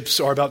friendships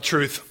are about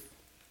truth.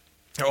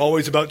 They're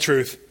always about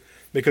truth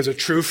because a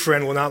true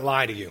friend will not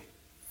lie to you.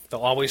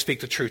 They'll always speak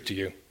the truth to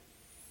you.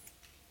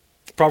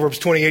 Proverbs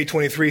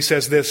 28:23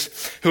 says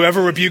this,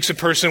 whoever rebukes a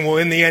person will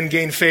in the end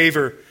gain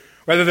favor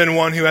rather than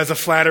one who has a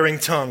flattering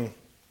tongue,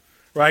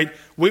 right?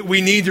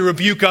 We need to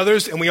rebuke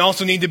others and we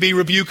also need to be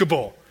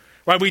rebukable,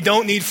 right? We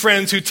don't need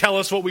friends who tell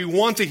us what we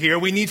want to hear.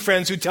 We need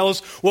friends who tell us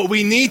what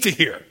we need to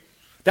hear.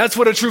 That's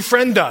what a true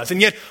friend does.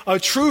 And yet a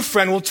true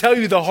friend will tell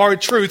you the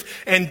hard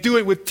truth and do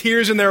it with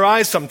tears in their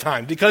eyes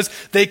sometimes because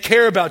they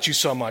care about you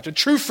so much. A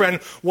true friend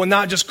will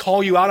not just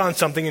call you out on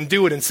something and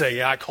do it and say,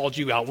 yeah, I called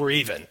you out, we're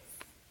even.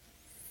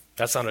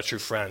 That's not a true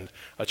friend.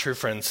 A true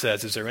friend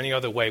says, is there any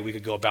other way we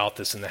could go about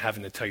this than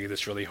having to tell you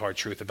this really hard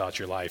truth about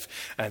your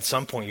life? And at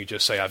some point you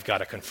just say, I've got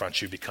to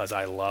confront you because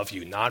I love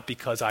you, not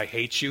because I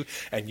hate you,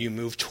 and you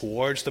move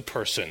towards the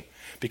person.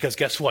 Because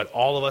guess what?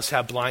 All of us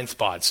have blind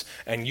spots,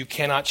 and you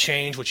cannot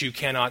change what you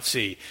cannot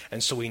see.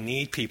 And so we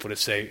need people to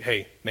say,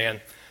 hey,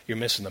 man, you're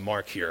missing the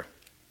mark here.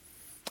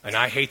 And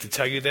I hate to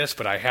tell you this,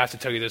 but I have to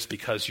tell you this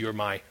because you're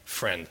my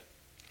friend.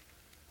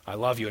 I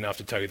love you enough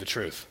to tell you the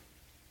truth.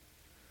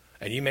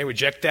 And you may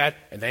reject that,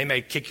 and they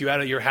may kick you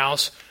out of your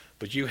house,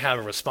 but you have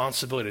a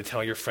responsibility to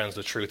tell your friends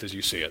the truth as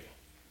you see it.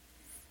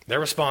 Their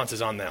response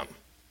is on them.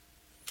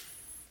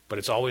 But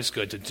it's always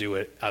good to do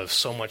it out of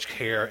so much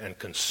care and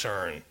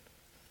concern.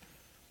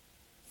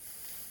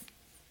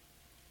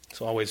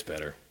 It's always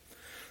better.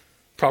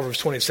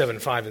 Proverbs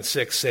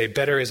 27:5-6 say,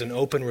 better is an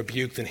open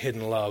rebuke than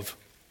hidden love.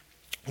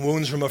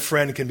 Wounds from a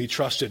friend can be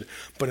trusted,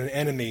 but an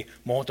enemy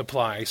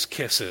multiplies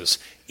kisses.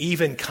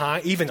 Even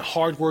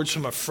hard words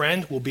from a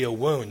friend will be a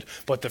wound,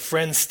 but the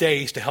friend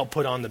stays to help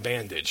put on the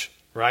bandage,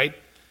 right?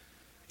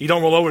 You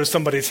don't roll over to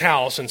somebody's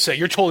house and say,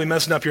 you're totally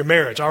messing up your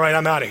marriage. All right,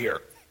 I'm out of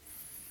here.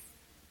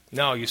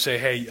 No, you say,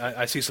 hey,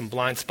 I see some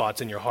blind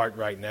spots in your heart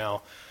right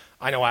now.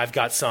 I know I've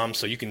got some,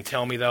 so you can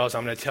tell me those.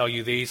 I'm going to tell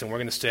you these, and we're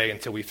going to stay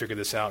until we figure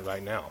this out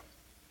right now.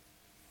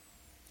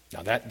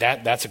 Now,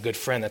 that's a good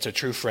friend. That's a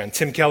true friend.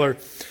 Tim Keller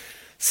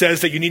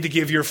says that you need to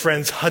give your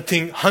friends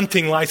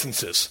hunting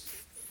licenses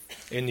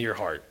into your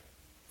heart.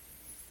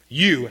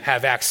 You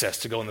have access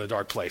to go into the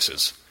dark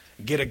places.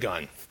 Get a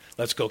gun.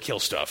 Let's go kill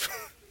stuff.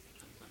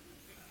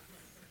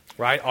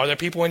 Right? Are there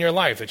people in your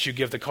life that you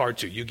give the card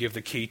to, you give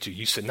the key to?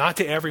 You said, not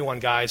to everyone,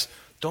 guys.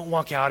 Don't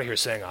walk out of here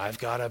saying, I've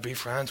got to be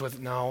friends with.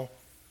 No.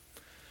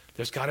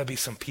 There's got to be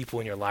some people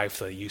in your life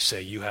that you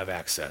say you have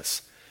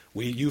access.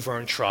 You've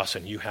earned trust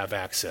and you have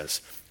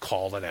access.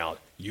 Call it out.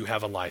 You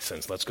have a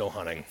license. Let's go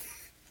hunting.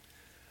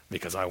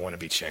 Because I want to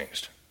be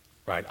changed,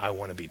 right? I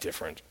want to be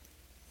different.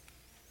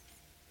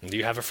 Do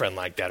you have a friend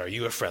like that? Are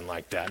you a friend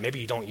like that? Maybe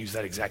you don't use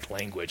that exact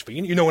language, but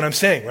you know what I'm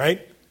saying,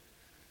 right?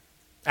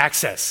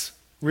 Access,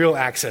 real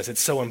access.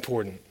 It's so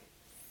important.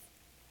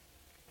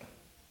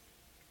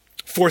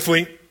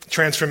 Fourthly,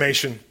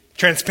 transformation,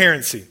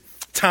 transparency,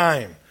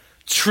 time,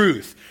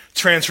 truth,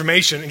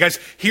 transformation. And guys,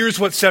 here's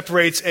what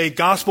separates a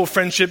gospel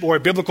friendship or a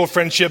biblical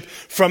friendship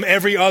from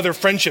every other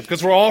friendship,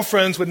 because we're all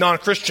friends with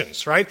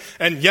non-Christians, right?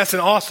 And yes,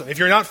 and awesome. If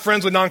you're not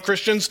friends with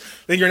non-Christians,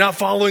 then you're not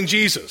following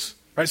Jesus,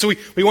 right? So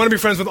we want to be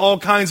friends with all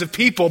kinds of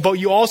people, but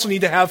you also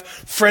need to have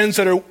friends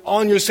that are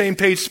on your same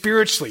page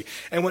spiritually.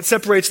 And what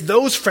separates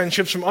those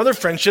friendships from other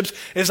friendships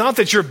is not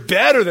that you're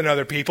better than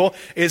other people,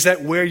 is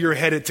that where you're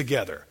headed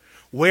together.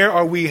 Where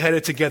are we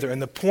headed together? And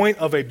the point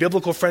of a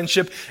biblical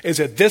friendship is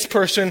that this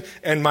person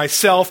and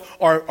myself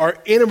are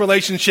in a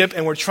relationship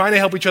and we're trying to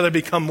help each other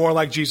become more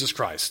like Jesus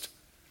Christ.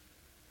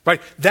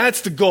 Right? That's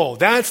the goal.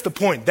 That's the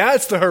point.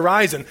 That's the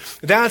horizon.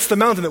 That's the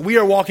mountain, that we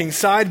are walking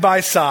side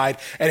by side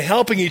and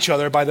helping each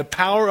other by the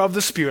power of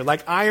the Spirit,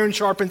 like iron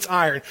sharpens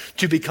iron,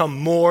 to become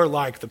more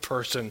like the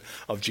person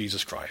of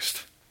Jesus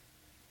Christ.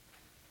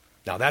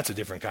 Now that's a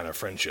different kind of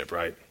friendship,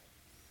 right?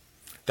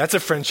 That's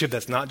a friendship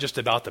that's not just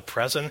about the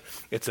present,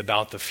 it's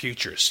about the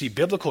future. See,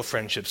 biblical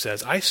friendship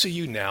says, I see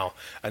you now,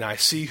 and I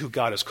see who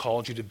God has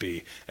called you to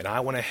be, and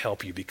I want to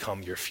help you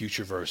become your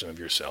future version of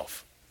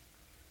yourself.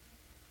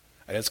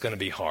 And it's going to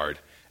be hard.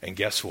 And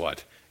guess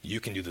what? You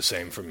can do the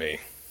same for me.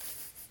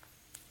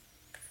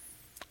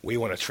 We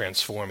want to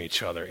transform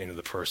each other into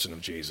the person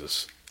of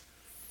Jesus.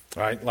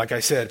 All right? Like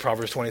I said,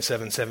 Proverbs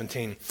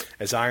 27:17,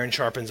 as iron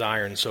sharpens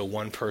iron, so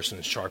one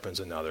person sharpens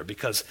another.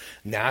 Because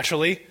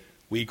naturally,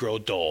 we grow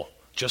dull.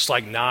 Just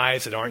like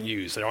knives that aren't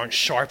used, that aren't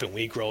sharpened,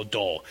 we grow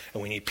dull.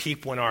 And we need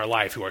people in our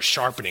life who are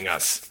sharpening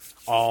us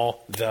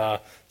all the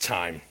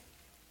time.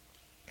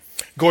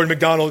 Gordon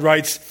MacDonald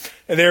writes,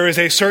 there is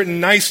a certain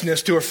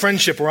niceness to a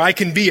friendship where I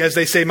can be, as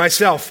they say,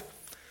 myself.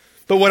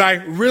 But what I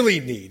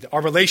really need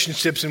are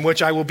relationships in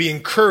which I will be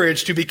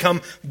encouraged to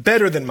become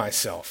better than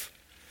myself.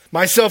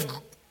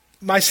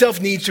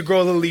 Myself needs to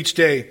grow a little each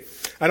day.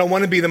 I don't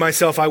want to be the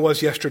myself I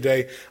was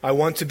yesterday. I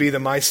want to be the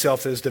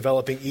myself that is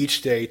developing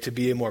each day to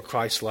be a more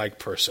Christ-like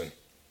person.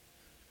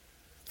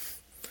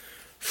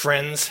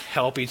 Friends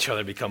help each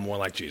other become more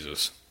like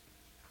Jesus.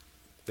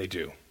 They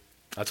do.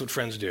 That's what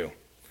friends do.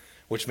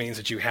 Which means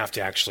that you have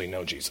to actually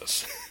know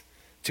Jesus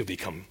to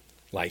become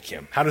like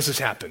him. How does this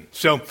happen?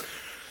 So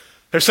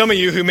there's some of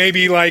you who may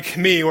be like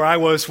me, where I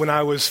was when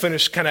I was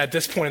finished kind of at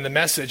this point in the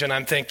message, and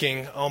I'm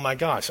thinking, oh my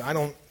gosh, I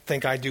don't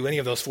think I do any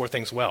of those four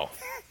things well.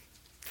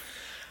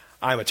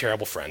 I'm a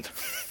terrible friend,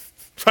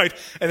 right?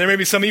 And there may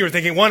be some of you who are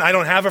thinking, one, I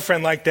don't have a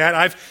friend like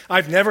that.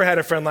 I've never had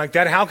a friend like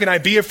that. How can I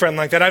be a friend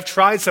like that? I've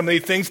tried some of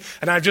these things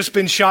and I've just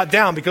been shot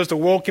down because the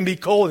world can be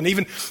cold and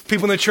even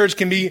people in the church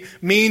can be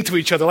mean to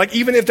each other. Like,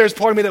 even if there's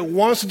part of me that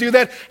wants to do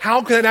that,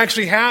 how can that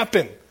actually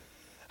happen?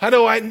 How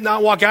do I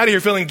not walk out of here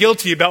feeling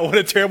guilty about what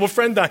a terrible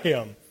friend I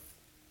am?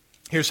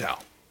 Here's how.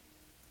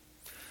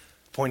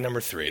 Point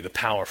number 3, the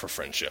power for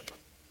friendship.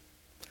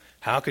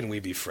 How can we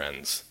be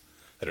friends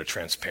that are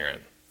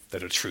transparent,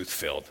 that are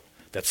truth-filled,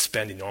 that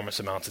spend enormous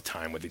amounts of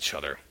time with each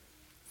other,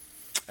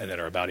 and that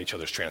are about each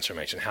other's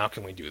transformation? How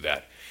can we do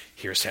that?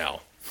 Here's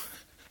how.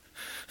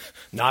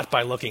 Not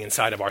by looking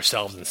inside of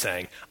ourselves and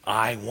saying,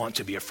 I want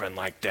to be a friend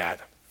like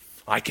that.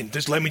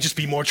 Let me just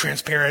be more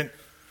transparent.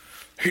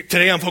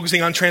 Today I'm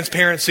focusing on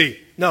transparency.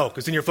 No,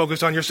 because then you're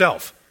focused on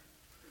yourself.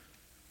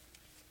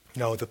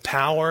 No, the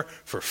power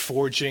for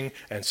forging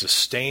and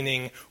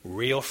sustaining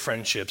real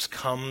friendships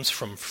comes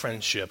from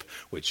friendship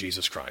with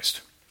Jesus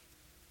Christ,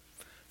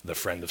 the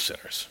friend of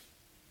sinners.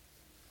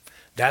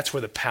 That's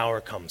where the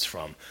power comes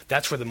from.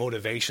 That's where the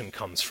motivation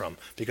comes from.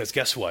 Because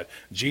guess what?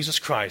 Jesus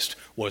Christ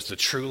was the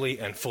truly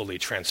and fully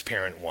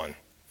transparent one.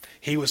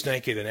 He was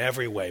naked in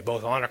every way,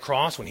 both on a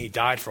cross when he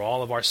died for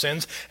all of our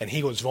sins, and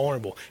he was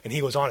vulnerable, and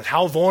he was honest.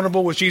 How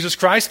vulnerable was Jesus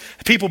Christ?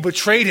 People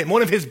betrayed him.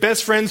 One of his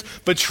best friends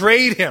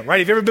betrayed him, right?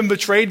 Have you ever been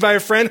betrayed by a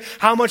friend?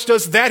 How much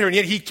does that hurt? And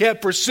yet he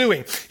kept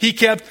pursuing. He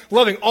kept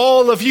loving.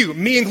 All of you,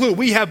 me included,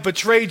 we have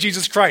betrayed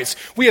Jesus Christ.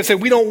 We have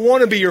said we don't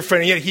want to be your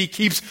friend, and yet he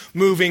keeps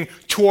moving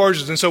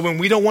towards us. And so when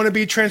we don't want to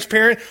be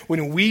transparent,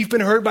 when we've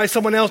been hurt by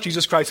someone else,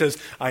 Jesus Christ says,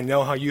 I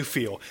know how you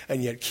feel,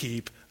 and yet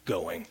keep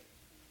going.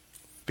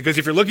 Because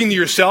if you're looking to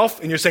yourself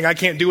and you're saying, I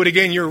can't do it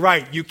again, you're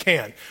right, you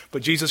can.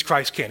 But Jesus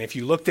Christ can. If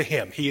you look to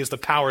him, he is the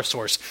power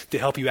source to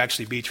help you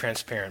actually be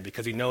transparent,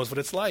 because he knows what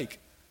it's like.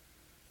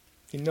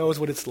 He knows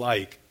what it's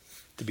like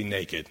to be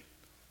naked,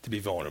 to be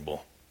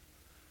vulnerable,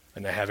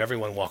 and to have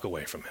everyone walk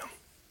away from him.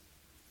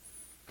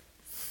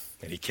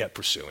 And he kept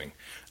pursuing.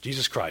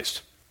 Jesus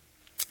Christ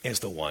is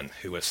the one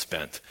who has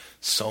spent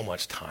so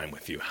much time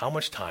with you. How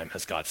much time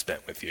has God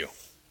spent with you?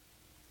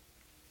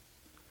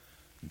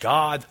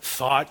 God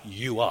thought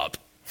you up.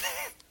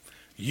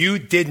 You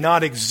did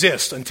not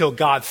exist until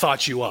God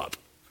thought you up.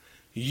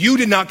 You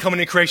did not come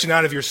into creation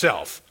out of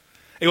yourself.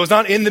 It was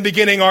not in the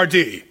beginning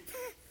RD.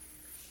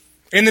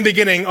 In the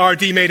beginning,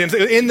 RD made him.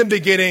 In the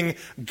beginning,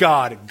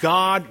 God.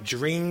 God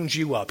dreamed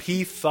you up.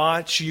 He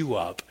thought you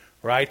up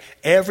right?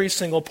 Every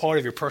single part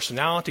of your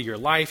personality, your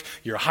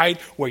life, your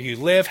height, where you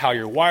live, how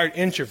you're wired,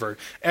 introvert,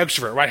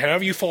 extrovert, right?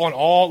 However you fall in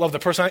all of the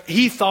personality,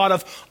 he thought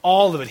of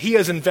all of it. He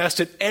has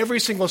invested every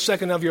single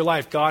second of your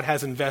life. God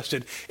has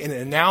invested in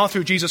it. And now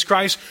through Jesus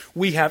Christ,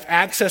 we have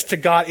access to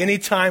God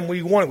anytime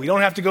we want. We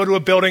don't have to go to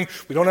a building.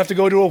 We don't have to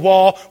go to a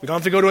wall. We don't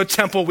have to go to a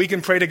temple. We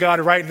can pray to God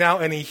right now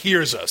and he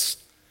hears us.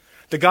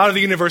 The God of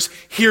the universe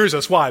hears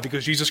us. Why?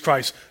 Because Jesus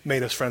Christ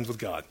made us friends with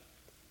God.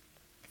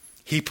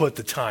 He put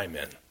the time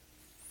in.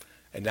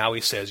 And now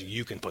he says,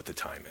 you can put the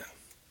time in.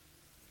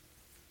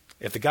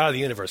 If the God of the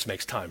universe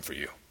makes time for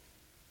you,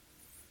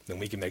 then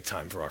we can make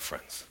time for our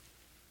friends.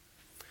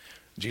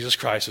 Jesus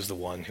Christ is the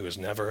one who has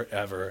never,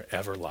 ever,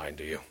 ever lied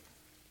to you.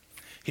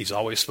 He's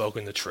always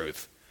spoken the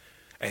truth.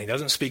 And he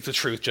doesn't speak the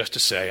truth just to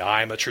say,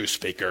 I'm a true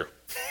speaker.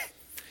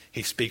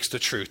 He speaks the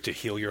truth to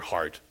heal your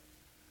heart,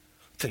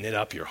 to knit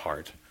up your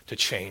heart, to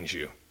change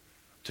you,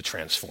 to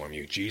transform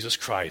you. Jesus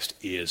Christ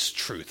is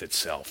truth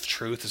itself.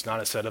 Truth is not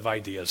a set of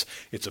ideas.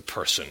 It's a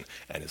person,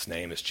 and his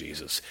name is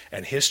Jesus.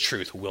 And his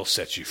truth will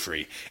set you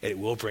free. It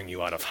will bring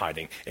you out of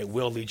hiding. It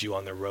will lead you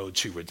on the road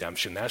to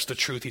redemption. That's the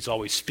truth he's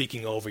always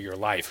speaking over your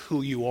life,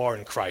 who you are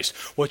in Christ,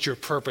 what your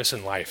purpose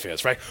in life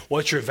is, right?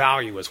 What your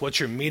value is, what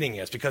your meaning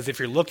is. Because if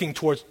you're looking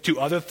to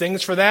other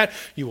things for that,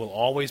 you will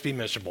always be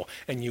miserable,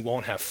 and you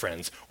won't have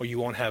friends, or you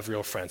won't have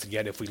real friends. And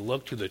yet, if we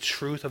look to the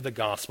truth of the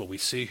gospel, we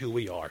see who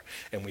we are,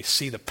 and we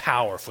see the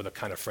power for the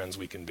kind of friends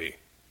we can be.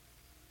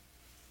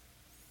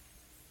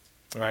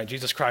 All right,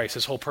 Jesus Christ,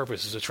 his whole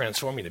purpose is to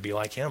transform you to be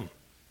like him.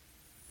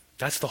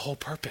 That's the whole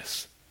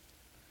purpose.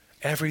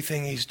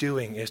 Everything he's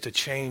doing is to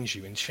change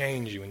you and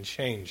change you and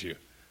change you,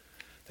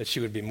 that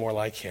you would be more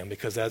like him,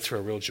 because that's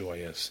where real joy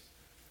is.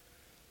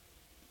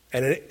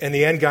 And in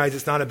the end, guys,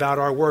 it's not about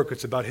our work,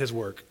 it's about his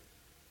work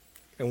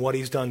and what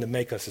he's done to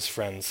make us his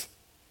friends.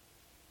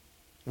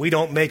 We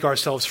don't make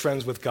ourselves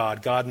friends with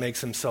God. God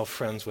makes himself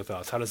friends with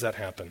us. How does that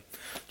happen?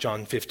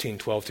 John 15,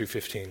 12 through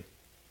 15.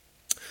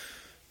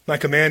 My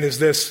command is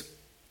this: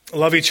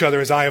 love each other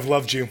as I have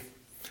loved you.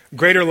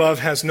 Greater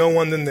love has no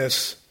one than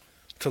this,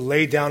 to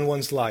lay down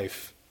one's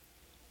life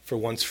for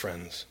one's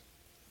friends.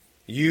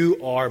 You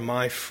are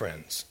my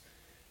friends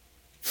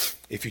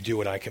if you do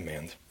what I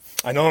command.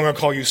 I no longer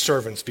call you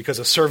servants, because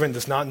a servant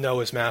does not know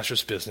his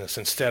master's business.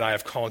 Instead, I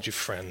have called you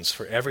friends,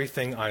 for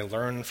everything I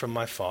learned from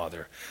my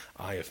Father,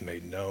 I have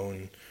made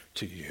known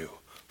to you.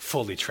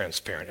 Fully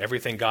transparent.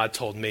 Everything God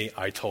told me,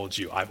 I told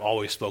you. I've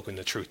always spoken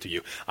the truth to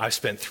you. I've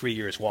spent 3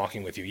 years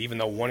walking with you. Even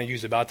though one of you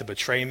is about to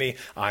betray me,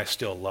 I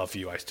still love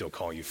you. I still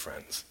call you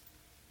friends.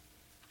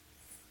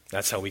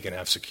 That's how we can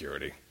have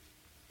security.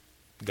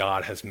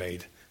 God has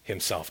made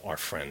himself our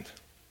friend.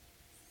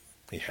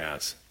 He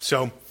has.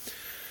 So,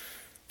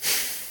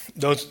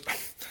 those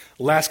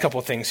last couple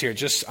of things here,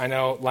 just, I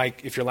know,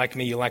 like, if you're like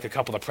me, you like a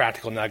couple of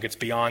practical nuggets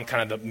beyond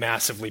kind of the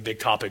massively big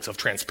topics of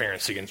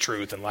transparency and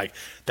truth, and like,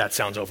 that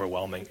sounds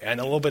overwhelming. And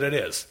a little bit it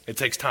is. It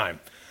takes time.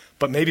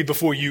 But maybe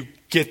before you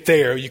get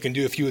there, you can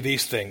do a few of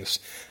these things.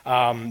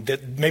 That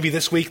maybe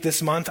this week,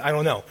 this month, I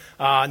don't know.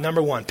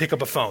 Number one, pick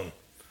up a phone.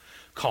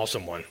 Call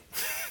someone.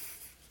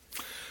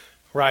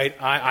 Right?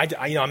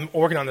 I'm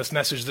working on this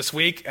message this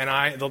week,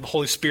 and the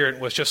Holy Spirit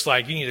was just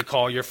like, you need to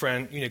call your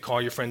friend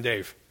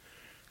Dave.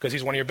 Because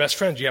he's one of your best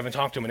friends. You haven't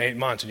talked to him in 8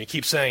 months, and you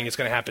keep saying it's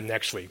going to happen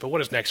next week. But what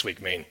does next week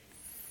mean?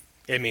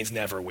 It means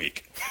never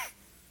week.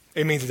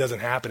 It means it doesn't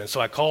happen. And so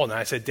I called, and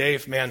I said,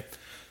 Dave, man,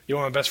 you're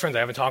one of my best friends. I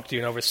haven't talked to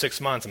you in over 6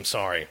 months. I'm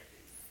sorry.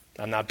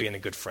 I'm not being a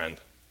good friend.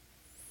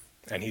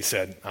 And he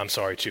said, I'm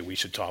sorry, too. We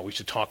should talk. We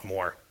should talk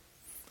more.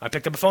 I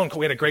picked up a phone.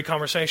 We had a great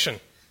conversation.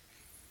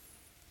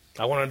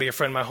 I wanted to be a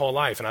friend my whole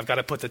life, and I've got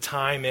to put the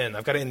time in.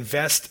 I've got to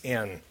invest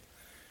in.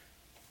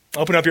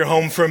 Open up your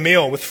home for a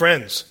meal with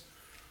friends.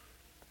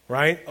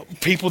 Right?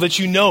 People that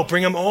you know,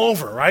 bring them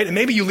over, right? And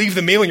maybe you leave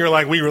the meal and you're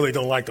like, we really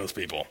don't like those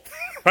people,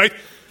 right?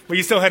 But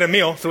you still had a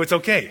meal, so it's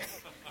okay.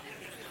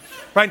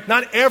 Right?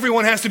 Not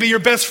everyone has to be your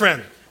best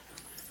friend.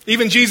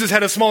 Even Jesus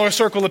had a smaller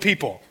circle of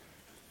people.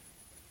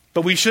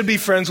 But we should be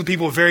friends with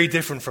people very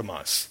different from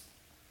us,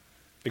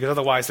 because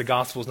otherwise the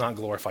gospel is not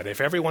glorified.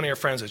 If every one of your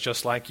friends is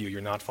just like you,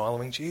 you're not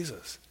following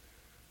Jesus.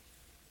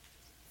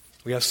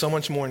 We have so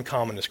much more in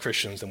common as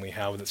Christians than we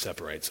have that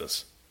separates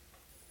us.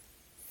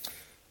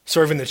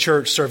 Serve in the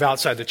church, serve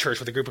outside the church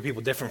with a group of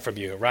people different from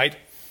you, right?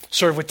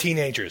 Serve with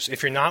teenagers.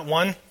 If you're not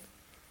one,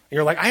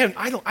 you're like,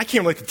 I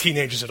can't relate to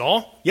teenagers at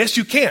all. Yes,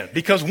 you can,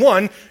 because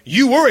one,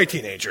 you were a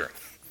teenager.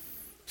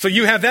 So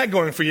you have that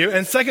going for you.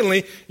 And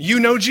secondly, you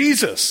know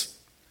Jesus.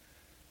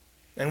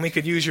 And we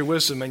could use your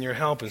wisdom and your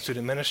help in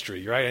student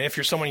ministry, right? And if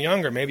you're someone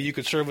younger, maybe you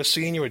could serve with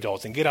senior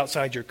adults and get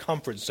outside your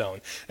comfort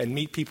zone and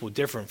meet people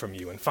different from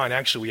you and find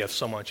actually we have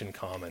so much in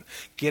common.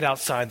 Get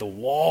outside the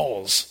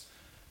walls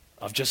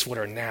of just what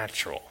are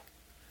natural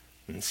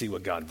and see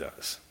what God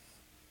does.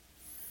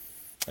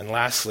 And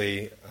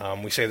lastly,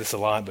 we say this a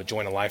lot, but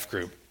join a life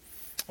group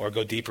or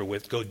go deeper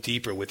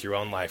with your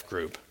own life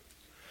group.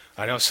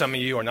 I know some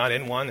of you are not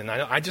in one, and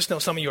I just know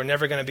some of you are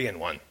never going to be in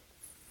one.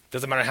 It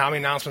doesn't matter how many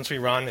announcements we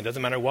run. It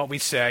doesn't matter what we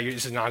say.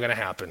 This is not going to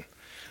happen.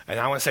 And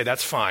I want to say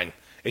that's fine.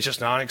 It's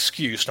just not an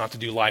excuse not to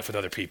do life with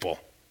other people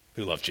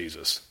who love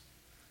Jesus,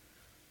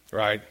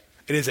 right?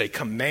 It is a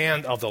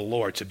command of the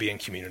Lord to be in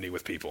community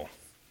with people.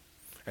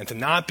 And to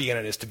not be in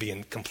it is to be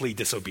in complete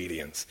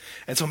disobedience.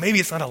 And so maybe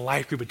it's not a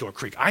life group at Door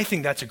Creek. I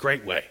think that's a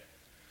great way.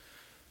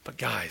 But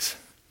guys,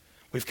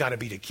 we've got to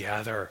be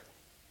together.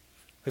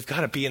 We've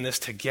got to be in this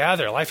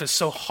together. Life is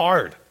so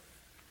hard.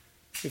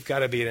 We've got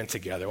to be in it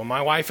together. When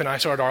my wife and I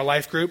started our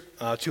life group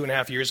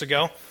 2.5 years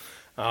ago,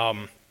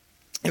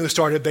 it was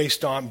started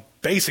based on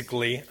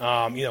basically,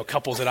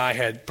 couples that I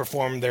had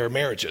performed their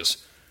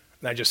marriages.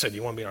 And I just said,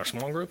 you want to be in our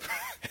small group?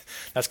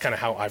 That's kind of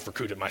how I've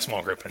recruited my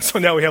small group. And so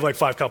now we have like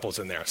 5 couples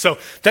in there. So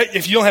that,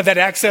 if you don't have that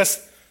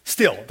access,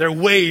 still, there are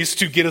ways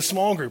to get a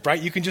small group,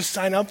 right? You can just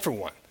sign up for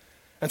one.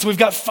 And so we've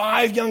got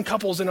 5 young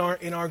couples in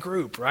our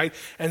group, right?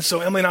 And so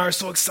Emily and I are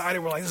so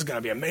excited. We're like, this is going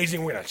to be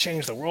amazing. We're going to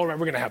change the world, right?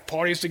 We're going to have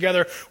parties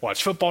together,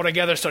 watch football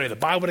together, study the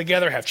Bible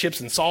together, have chips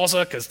and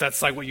salsa, because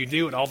that's like what you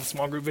do in all the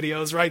small group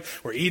videos, right?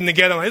 We're eating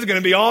together. Like, this is going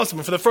to be awesome.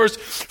 And for the first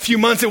few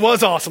months, it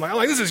was awesome. I'm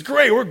like, this is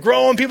great. We're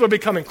growing. People are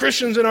becoming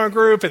Christians in our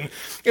group. And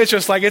it's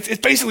just like, it's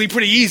basically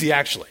pretty easy,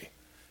 actually.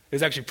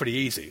 It's actually pretty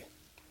easy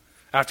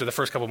after the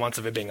first couple months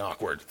of it being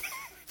awkward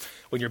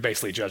when you're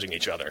basically judging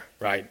each other,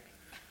 right?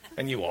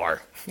 And you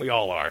are. We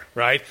all are,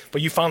 right?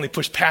 But you finally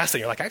push past it.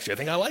 You're like, actually, I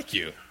think I like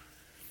you.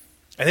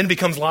 And then it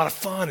becomes a lot of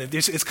fun.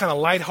 It's kind of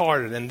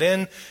lighthearted. And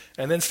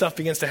then stuff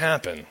begins to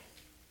happen,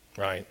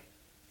 right?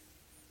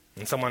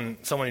 And someone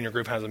in your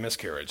group has a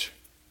miscarriage.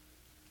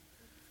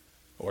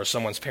 Or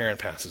someone's parent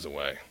passes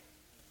away.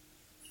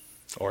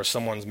 Or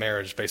someone's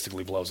marriage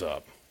basically blows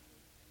up.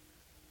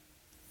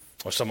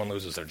 Or someone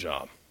loses their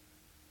job.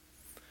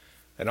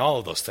 And all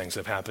of those things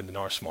have happened in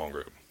our small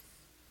group.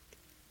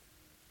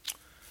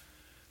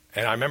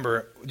 And I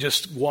remember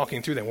just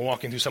walking through them. We're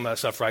walking through some of that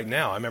stuff right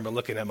now. I remember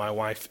looking at my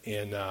wife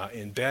in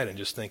bed and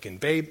just thinking,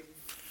 babe,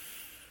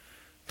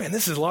 man,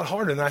 this is a lot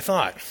harder than I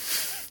thought.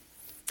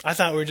 I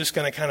thought we were just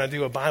going to kind of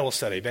do a Bible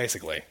study,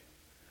 basically.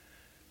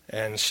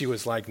 And she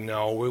was like,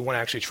 no, we want to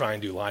actually try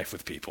and do life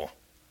with people.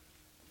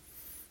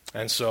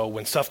 And so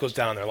when stuff goes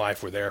down in their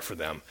life, we're there for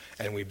them,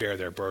 and we bear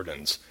their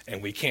burdens.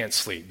 And we can't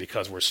sleep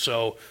because we're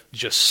so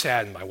just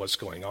saddened by what's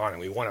going on,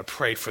 and we want to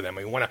pray for them.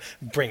 We want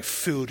to bring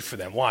food for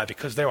them. Why?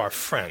 Because they're our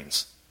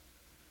friends.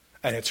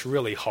 And it's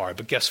really hard,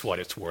 but guess what?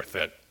 It's worth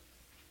it.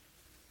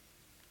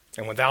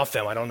 And without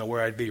them, I don't know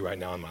where I'd be right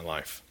now in my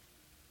life.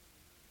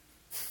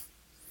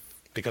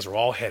 Because we're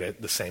all headed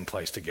the same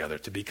place together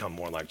to become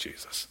more like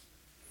Jesus.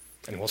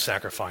 And we'll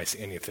sacrifice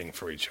anything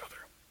for each other.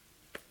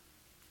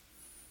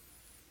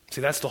 See,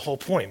 that's the whole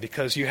point,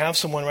 because you have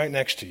someone right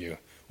next to you,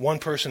 1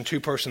 person, 2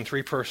 person,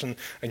 3 person,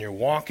 and you're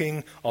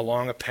walking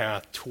along a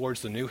path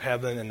towards the new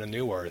heaven and the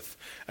new earth.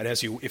 And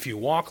if you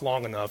walk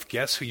long enough,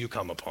 guess who you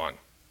come upon?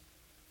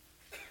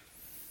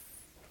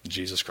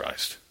 Jesus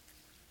Christ,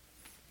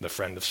 the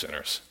friend of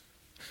sinners.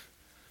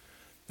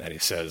 And he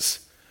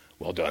says,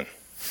 well done,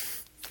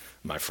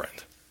 my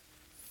friend.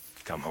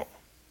 Come home.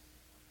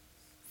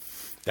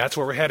 That's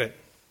where we're headed.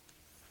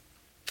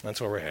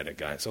 That's where we're headed,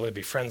 guys. So it'd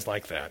be friends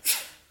like that.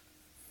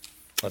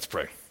 Let's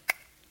pray.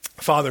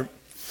 Father,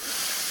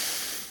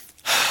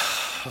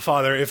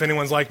 if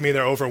anyone's like me,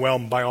 they're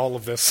overwhelmed by all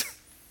of this.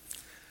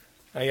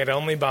 And yet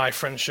only by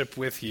friendship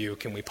with you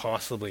can we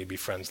possibly be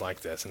friends like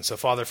this. And so,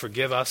 Father,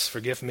 forgive us,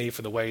 forgive me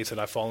for the ways that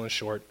I've fallen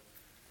short,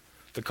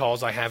 the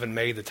calls I haven't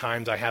made, the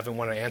times I haven't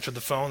wanted to answer the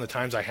phone, the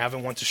times I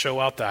haven't wanted to show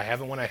up, that I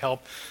haven't wanted to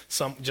help.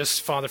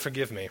 Just, Father,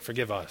 forgive me,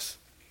 forgive us.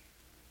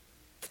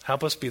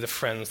 Help us be the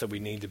friends that we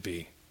need to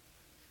be.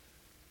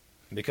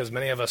 Because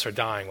many of us are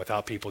dying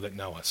without people that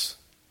know us.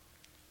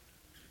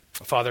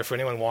 Father, for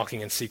anyone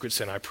walking in secret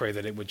sin, I pray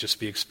that it would just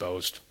be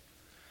exposed,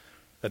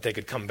 that they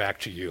could come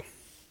back to you.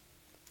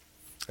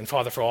 And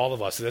Father, for all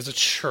of us, that as a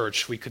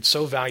church, we could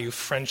so value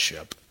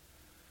friendship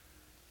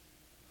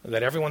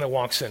that everyone that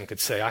walks in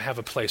could say, I have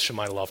a place for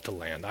my love to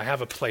land. I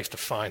have a place to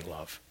find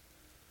love.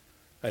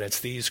 And it's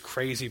these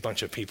crazy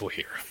bunch of people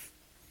here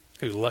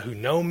who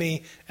know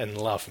me and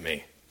love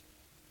me,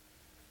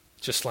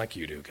 just like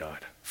you do,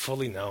 God.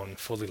 Fully known,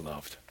 fully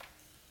loved.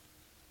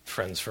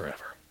 Friends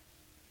forever.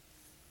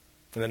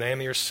 In the name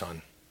of your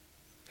Son,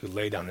 who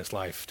laid down his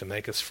life to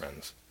make us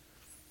friends,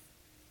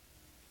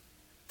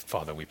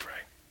 Father, we pray.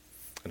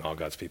 And all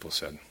God's people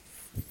said,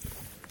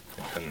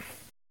 amen.